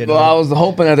own. Well, I was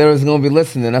hoping that they was going to be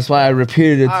listening. That's why I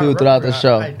repeated it too throughout the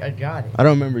show. I got it. I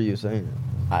don't remember you saying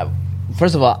it.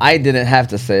 First of all, I didn't have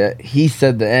to say it. He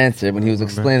said the answer when he was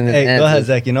explaining his Hey, answer. go ahead,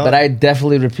 Zach, you know But what? I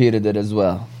definitely repeated it as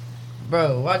well.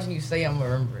 Bro, watching you say I'm gonna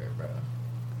remember it, bro.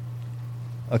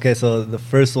 Okay, so the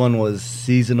first one was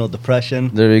seasonal depression.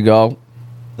 There you go.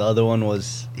 The other one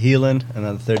was healing, and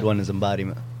then the third one is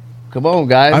embodiment. Come on,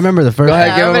 guys. I remember the first Go ahead,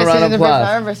 one. give him a round of I applause.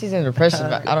 remember season depression,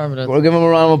 but I don't remember We'll give him a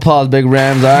round of applause, Big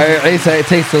Rams. All right, Asa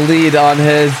takes the lead on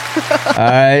his. All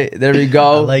right, there we I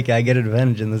go. like it. I get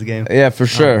advantage in this game. Yeah, for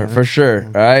sure, for sure.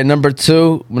 All right, number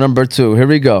two. Here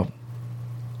we go.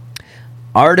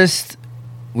 Artist,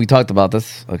 we talked about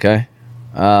this, okay?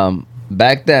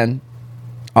 Back then,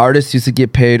 artists used to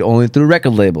get paid only through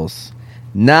record labels.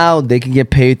 Now they can get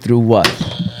paid through what?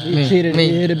 You cheated. me,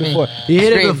 He hit it me. before. He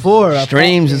hit it Streams. before.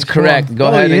 Streams is correct. Go Oh,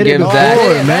 ahead you and hit it give before,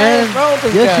 that man.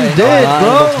 Bro, Yes, you a did, round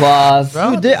of bro. applause.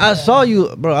 Bro. You did. I saw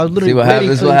you, bro. I was literally See what waiting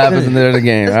happens. till What you happens in finished. the end of the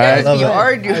game. All This guy's right. be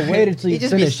arguing. I waited till He you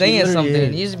just be finished. saying You literally something.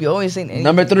 did. He just be always saying anything.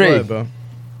 Number Go 3. ahead, bro.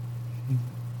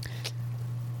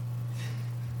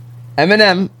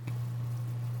 Eminem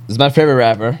is my favorite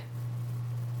rapper.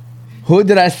 Who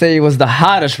did I say was the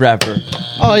hottest rapper?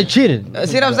 Oh, he cheated.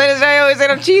 See what I'm saying? This guy always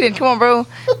said I'm cheating. Come on, bro.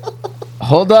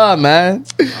 Hold on, man.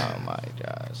 Oh my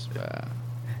gosh, bro.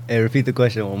 Hey, repeat the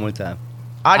question one more time.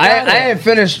 I ain't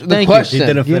finished the Thank you. question. He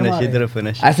didn't Get him finish. out He of didn't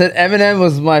finish. I said Eminem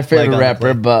was my favorite Play,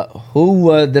 rapper, play. but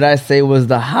who did I say was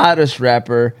the hottest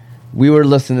rapper we were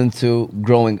listening to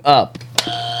growing up?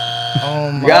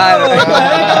 Oh my Got it.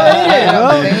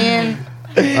 god, man.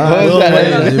 Who's Lil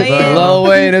that? Wayne, bro. Lil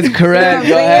Wayne is correct.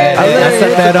 Go ahead. I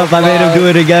set that up. I made him do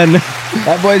it again.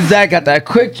 That boy Zach got that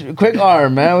quick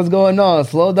arm, man. What's going on?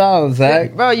 Slow down,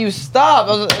 Zach. Bro, you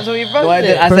stop. So you No, I,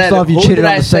 did, I First said, off, you who cheated did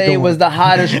on I the say second was one. the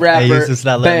hottest rapper? Hey, you just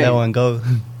not letting Bang. that one go.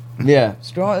 Yeah.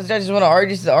 strong. I just want to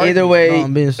argue. Just to argue. Either way, No,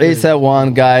 I'm being serious. Asa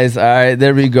won, guys. All right,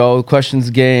 there we go.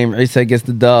 Questions game. Asa gets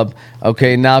the dub.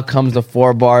 Okay, now comes the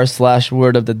 4-bar /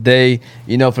 word of the day.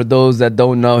 You know, for those that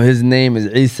don't know, his name is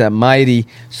Issa Mighty.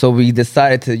 So we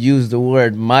decided to use the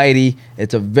word mighty.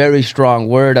 It's a very strong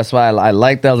word. That's why I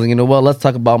like that. I was like, you know what? Let's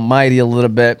talk about mighty a little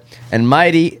bit. And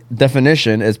mighty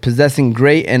definition is possessing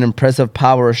great and impressive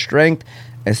power or strength,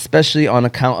 especially on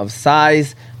account of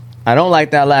size. I don't like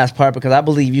that last part because I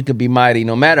believe you could be mighty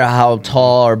no matter how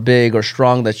tall or big or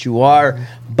strong that you are.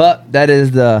 But that is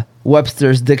the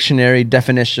Webster's dictionary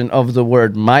definition of the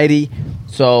word mighty.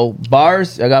 So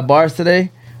bars, I got bars today.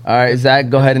 All right, Zach,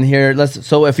 go ahead and hear.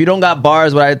 So if you don't got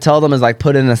bars, what I tell them is like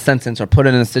put it in a sentence or put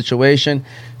it in a situation.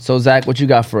 So Zach, what you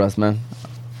got for us, man?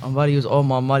 I'm about to use all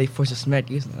my mighty force to smack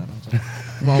you.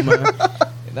 Come on, man.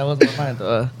 That wasn't my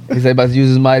line. He's about to use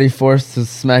his mighty force to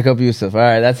smack up Yusuf. All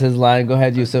right, that's his line. Go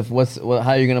ahead, Yusuf. How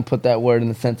are you gonna put that word in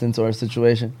a sentence or a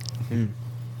situation?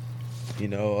 You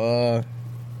know,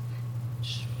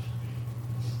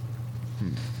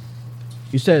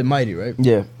 you said mighty, right?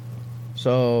 Yeah.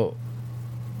 So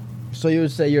you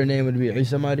would say your name would be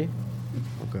Isa Mighty?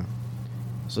 Okay.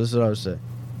 So this is what I would say.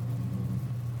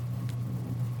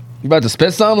 You about to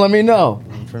spit something? Let me know.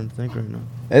 I'm trying to think right now.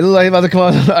 It looks like he's about to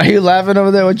come out. Are you laughing over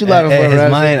there? What you laughing for, His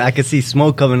Ramsey? mind, I can see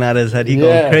smoke coming out of his head. He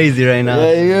going crazy right now.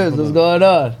 Yeah, he is. What's going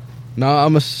on? No,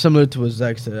 I'm similar to what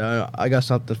Zach said. I got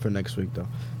something for next week though.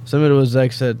 Similar to what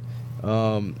Zach said.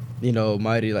 You know,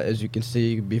 mighty. Like, as you can see,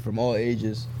 you can be from all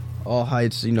ages, all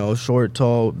heights. You know, short,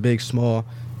 tall, big, small.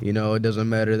 You know, it doesn't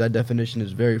matter. That definition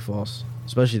is very false,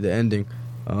 especially the ending.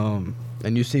 And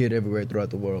you see it everywhere throughout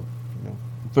the world. You know.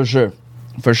 For sure.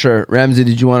 For sure. Ramsey,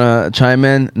 did you want to chime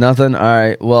in? Nothing? All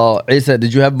right. Well, Isa,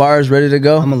 did you have bars ready to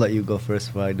go? I'm going to let you go first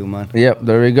before I do mine. Yep,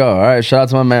 there we go. All right, shout out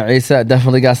to my man Isa.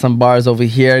 Definitely got some bars over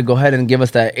here. Go ahead and give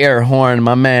us that air horn,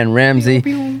 my man Ramsey.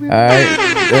 All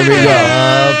right, there we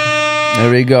go.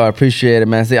 There we go. I appreciate it,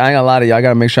 man. See, I ain't gonna lie to you. I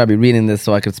gotta make sure I be reading this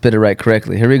so I can spit it right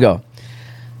correctly. Here we go.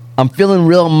 I'm feeling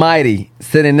real mighty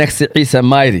sitting next to Isa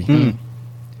Mighty.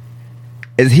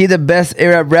 Is he the best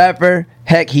Arab rapper?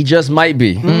 Heck, he just might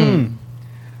be.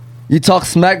 You talk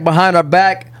smack behind our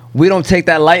back, we don't take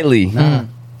that lightly.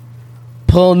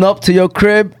 Pulling up to your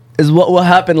crib is what will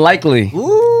happen likely.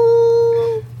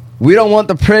 We don't want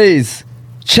the praise.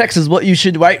 Checks is what you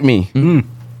should write me.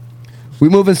 We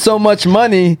moving so much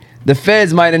money, the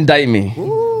feds might indict me.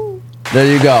 There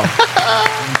you go.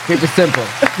 Keep it simple.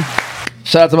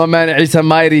 Shout out to my man Isa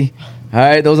Mighty. All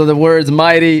right, those are the words,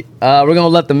 Mighty. We're going to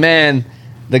let the man,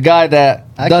 the guy that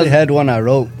I actually had one I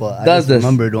wrote, but I just this.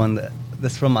 remembered one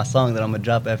that's from my song that I'm going to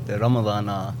drop after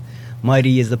Ramadan.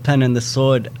 Mighty is the pen and the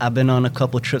sword. I've been on a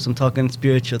couple trips. I'm talking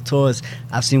spiritual tours.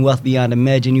 I've seen wealth beyond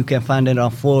imagine. You can't find it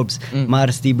on Forbes.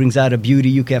 Modesty brings out a beauty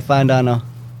you can't find on a...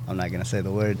 I'm not going to say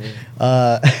the word.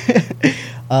 But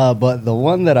the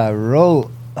one that I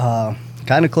wrote,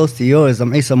 kind of close to yours,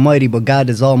 I'm Isa Mighty, but God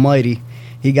is almighty.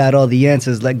 He got all the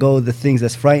answers. Let go of the things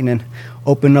that's frightening.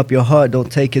 Open up your heart.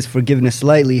 Don't take his forgiveness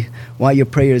lightly. While your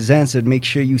prayer is answered, make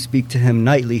sure you speak to him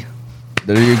nightly.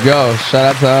 There you go.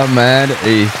 Shout out to our man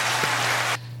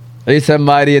Isa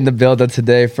Mighty in the building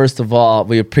today. First of all,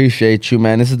 we appreciate you,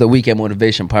 man. This is the weekend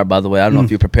motivation part, by the way. I don't know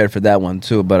if you prepared for that one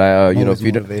too, but you know, if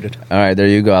you motivated. All right, there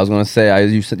you go. I was gonna say,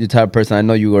 you type of person. I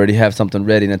know you already have something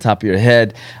ready in the top of your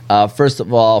head. First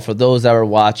of all, for those that are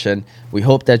watching, we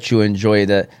hope that you enjoyed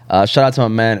it. Shout out to my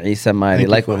man Isa Mighty.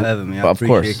 Thank you for having me. I of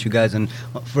appreciate course. you guys. And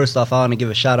first off, I want to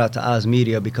give a shout out to Oz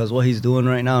Media because what he's doing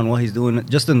right now and what he's doing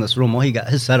just in this room, what he got,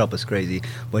 his setup is crazy.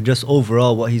 But just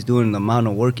overall, what he's doing, the amount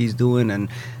of work he's doing, and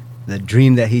the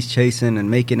dream that he's chasing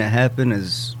and making it happen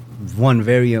is, one,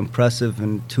 very impressive,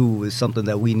 and two, is something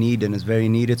that we need and is very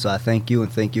needed. So I thank you,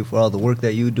 and thank you for all the work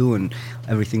that you do and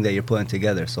everything that you're putting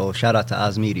together. So shout out to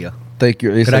Oz Media. Thank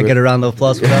you, Isa. Could I get a round of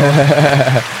applause for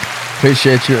that one?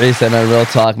 Appreciate you, Isa, man. Real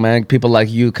talk, man. People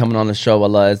like you coming on the show,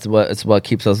 Allah, it's what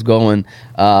keeps us going.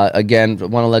 Again,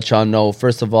 want to let y'all know,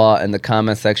 first of all, in the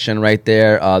comment section right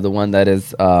there, the one that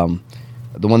is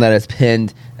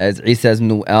pinned as Isa's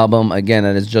new album, again,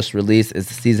 that is just released. It's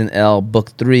Season L, Book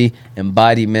 3,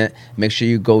 Embodiment. Make sure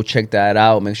you go check that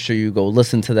out. Make sure you go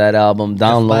listen to that album,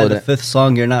 download If by the it. fifth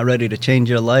song you're not ready to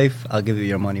change your life, I'll give you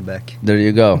your money back. There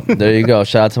you go. There you go.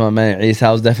 Shout out to my man Isa.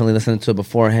 I was definitely listening to it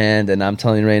beforehand, and I'm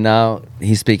telling you right now,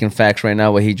 he's speaking facts right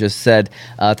now, what he just said.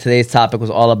 Today's topic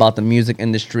was all about the music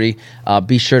industry.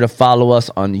 Be sure to follow us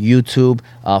on YouTube.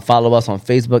 Follow us on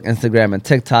Facebook, Instagram, and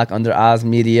TikTok under Oz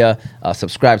Media.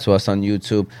 Subscribe to us on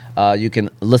YouTube. You can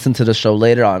listen to the show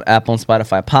later on Apple and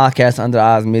Spotify podcasts under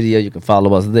Oz Media. You can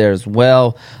follow us there as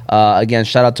well. Again,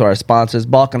 shout out to our sponsors,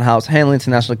 Balkan House, Hanley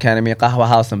International Academy, Qahwa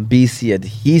House, and BC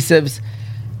Adhesives.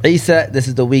 Isa, this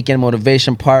is the weekend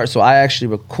motivation part, so I actually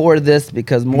record this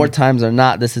because more times than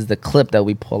not, this is the clip that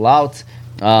we pull out.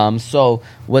 So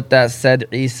with that said,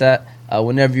 Isa,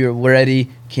 whenever you're ready,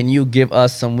 can you give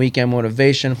us some weekend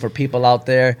motivation for people out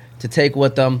there to take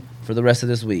with them for the rest of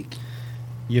this week?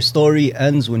 Your story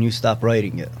ends when you stop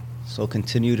writing it. So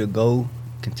continue to go,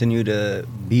 continue to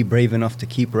be brave enough to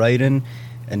keep writing,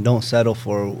 and don't settle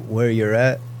for where you're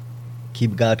at.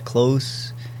 Keep God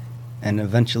close, and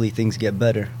eventually things get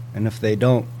better. And if they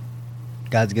don't,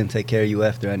 God's going to take care of you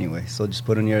after anyway. So just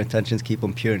put in your intentions, keep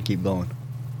them pure, and keep going.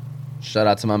 Shout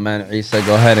out to my man Isa.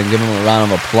 Go ahead and give him a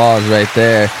round of applause right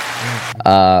there.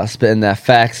 Spitting that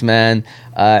facts, man.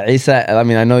 Isa, I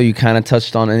mean, I know you kind of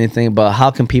touched on anything, but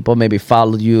how can people maybe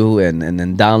follow you and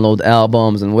then download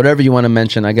albums and whatever you want to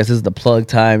mention? I guess this is the plug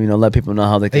time. You know, let people know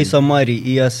how they can. Isa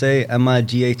Mighty,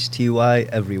 ESAMIGHTY,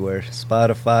 everywhere.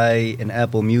 Spotify and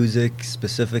Apple Music,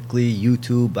 specifically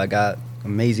YouTube. I got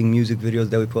amazing music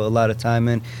videos that we put a lot of time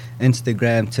in.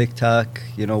 Instagram, TikTok,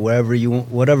 you know, whatever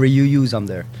you use, I'm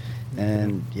there.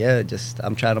 And yeah,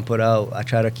 I'm trying to put out. I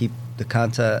try to keep the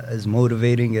content as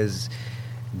motivating, as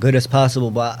good as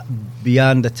possible. But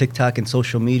beyond the TikTok and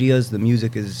social medias, the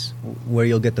music is where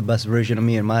you'll get the best version of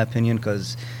me, in my opinion.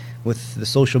 Because with the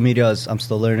social medias, I'm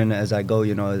still learning as I go.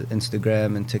 You know,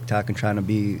 Instagram and TikTok, and trying to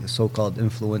be a so-called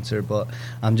influencer. But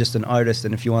I'm just an artist,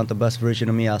 and if you want the best version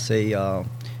of me, I'll say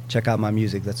check out my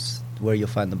music. That's where you'll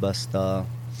find the best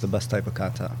type of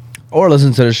content. Or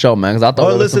listen to the show, man. Because I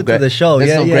thought or listen to the show.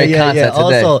 There's some great content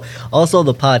today. Also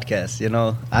the podcast. You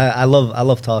know, I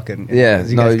love talking. Yeah, as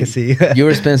you guys can see. You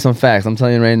were spitting some facts. I'm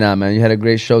telling you right now, man. You had a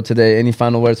great show today. Any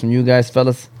final words from you guys,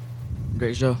 fellas?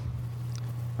 Great show.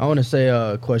 I want to say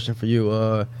a question for you.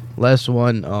 Last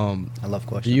one. I love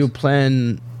questions. Do you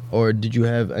plan, or did you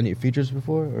have any features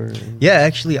before? Or yeah,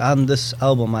 actually, on this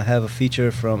album, I have a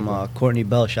feature from Courtney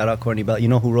Bell. Shout out Courtney Bell. You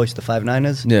know who Royce the 5'9"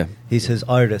 is? Yeah. He's his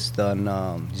artist. And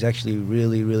he's actually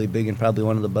really, really big and probably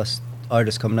one of the best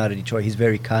artists coming out of Detroit. He's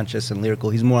very conscious and lyrical.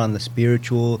 He's more on the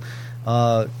spiritual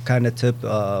kind of tip,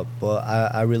 but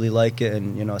I really like it.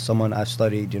 And, you know, someone I've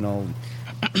studied,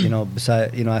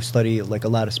 I've studied like a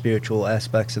lot of spiritual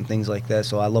aspects and things like that.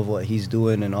 So I love what he's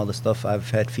doing and all the stuff. I've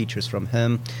had features from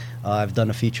him. I've done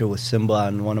a feature with Simba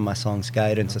on one of my songs,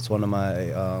 Guidance. That's one of my,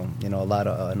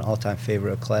 an all-time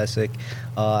favorite, classic.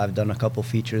 I've done a couple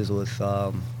features with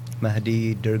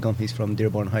Mahdi Durgam. He's from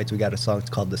Dearborn Heights. We got a song, it's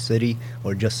called The City,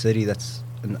 or Just City. That's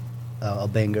a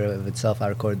banger of itself. I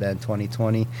recorded that in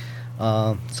 2020.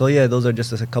 So yeah, those are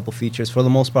just a couple features. For the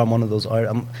most part, I'm one of those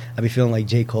I be feeling like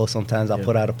J. Cole sometimes. I'll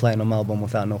put out a platinum album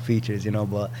without no features, you know.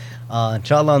 But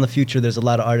inshallah, in the future, there's a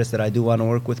lot of artists that I do want to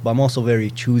work with. But I'm also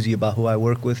very choosy about who I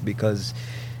work with, because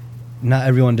not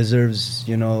everyone deserves,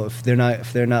 you know, if they're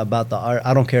not about the art.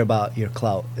 I don't care about your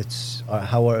clout. It's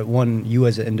you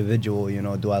as an individual, you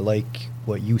know, do I like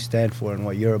what you stand for and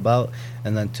what you're about?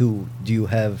 And then two, do you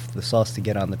have the sauce to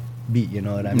get on the beat, you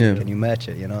know what I mean? Yeah. Can you match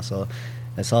it, you know? So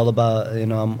it's all about, you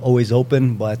know, I'm always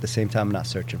open, but at the same time, I'm not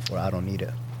searching for it. I don't need it.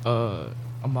 On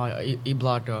my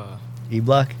E-Block.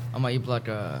 E-Block? On my E-Block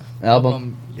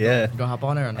Album? Yeah. You gonna hop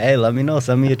on there or not? Hey, let me know.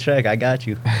 Send me a track. I got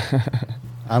you.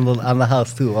 on the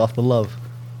house, too, off the love.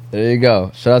 There you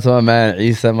go. Shout out to my man,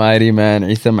 Isa Mighty, man.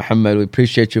 Isa Muhammad. We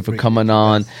appreciate you for coming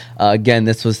on. Again,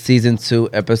 this was season 2,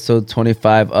 episode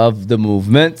 25 of The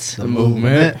Movement. The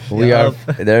Movement. We are,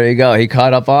 there you go. He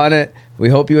caught up on it. We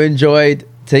hope you enjoyed.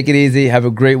 Take it easy. Have a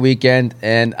great weekend.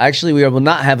 And actually, we will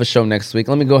not have a show next week.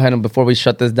 Let me go ahead and before we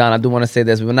shut this down, I do want to say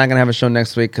this. We're not going to have a show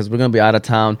next week because we're going to be out of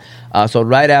town. So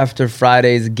right after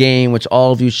Friday's game, which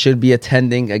all of you should be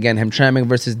attending, again, Hamtramck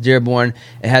versus Dearborn,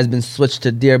 it has been switched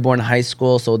to Dearborn High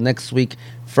School. So next week,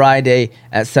 Friday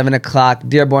at 7 o'clock,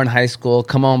 Dearborn High School.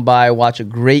 Come on by, watch a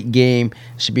great game.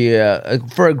 It should be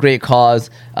for a great cause.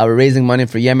 We're raising money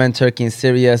for Yemen, Turkey, and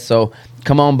Syria. So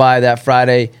come on by that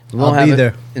Friday. I'll be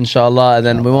there. Inshallah. And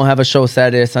then we won't have a show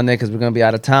Saturday or Sunday because we're going to be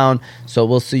out of town. So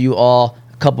we'll see you all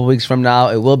a couple weeks from now.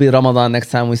 It will be Ramadan next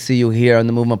time we see you here on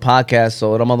the Movement Podcast.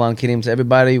 So Ramadan Kareem to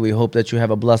everybody. We hope that you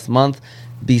have a blessed month.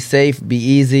 Be safe, be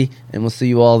easy, and we'll see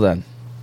you all then.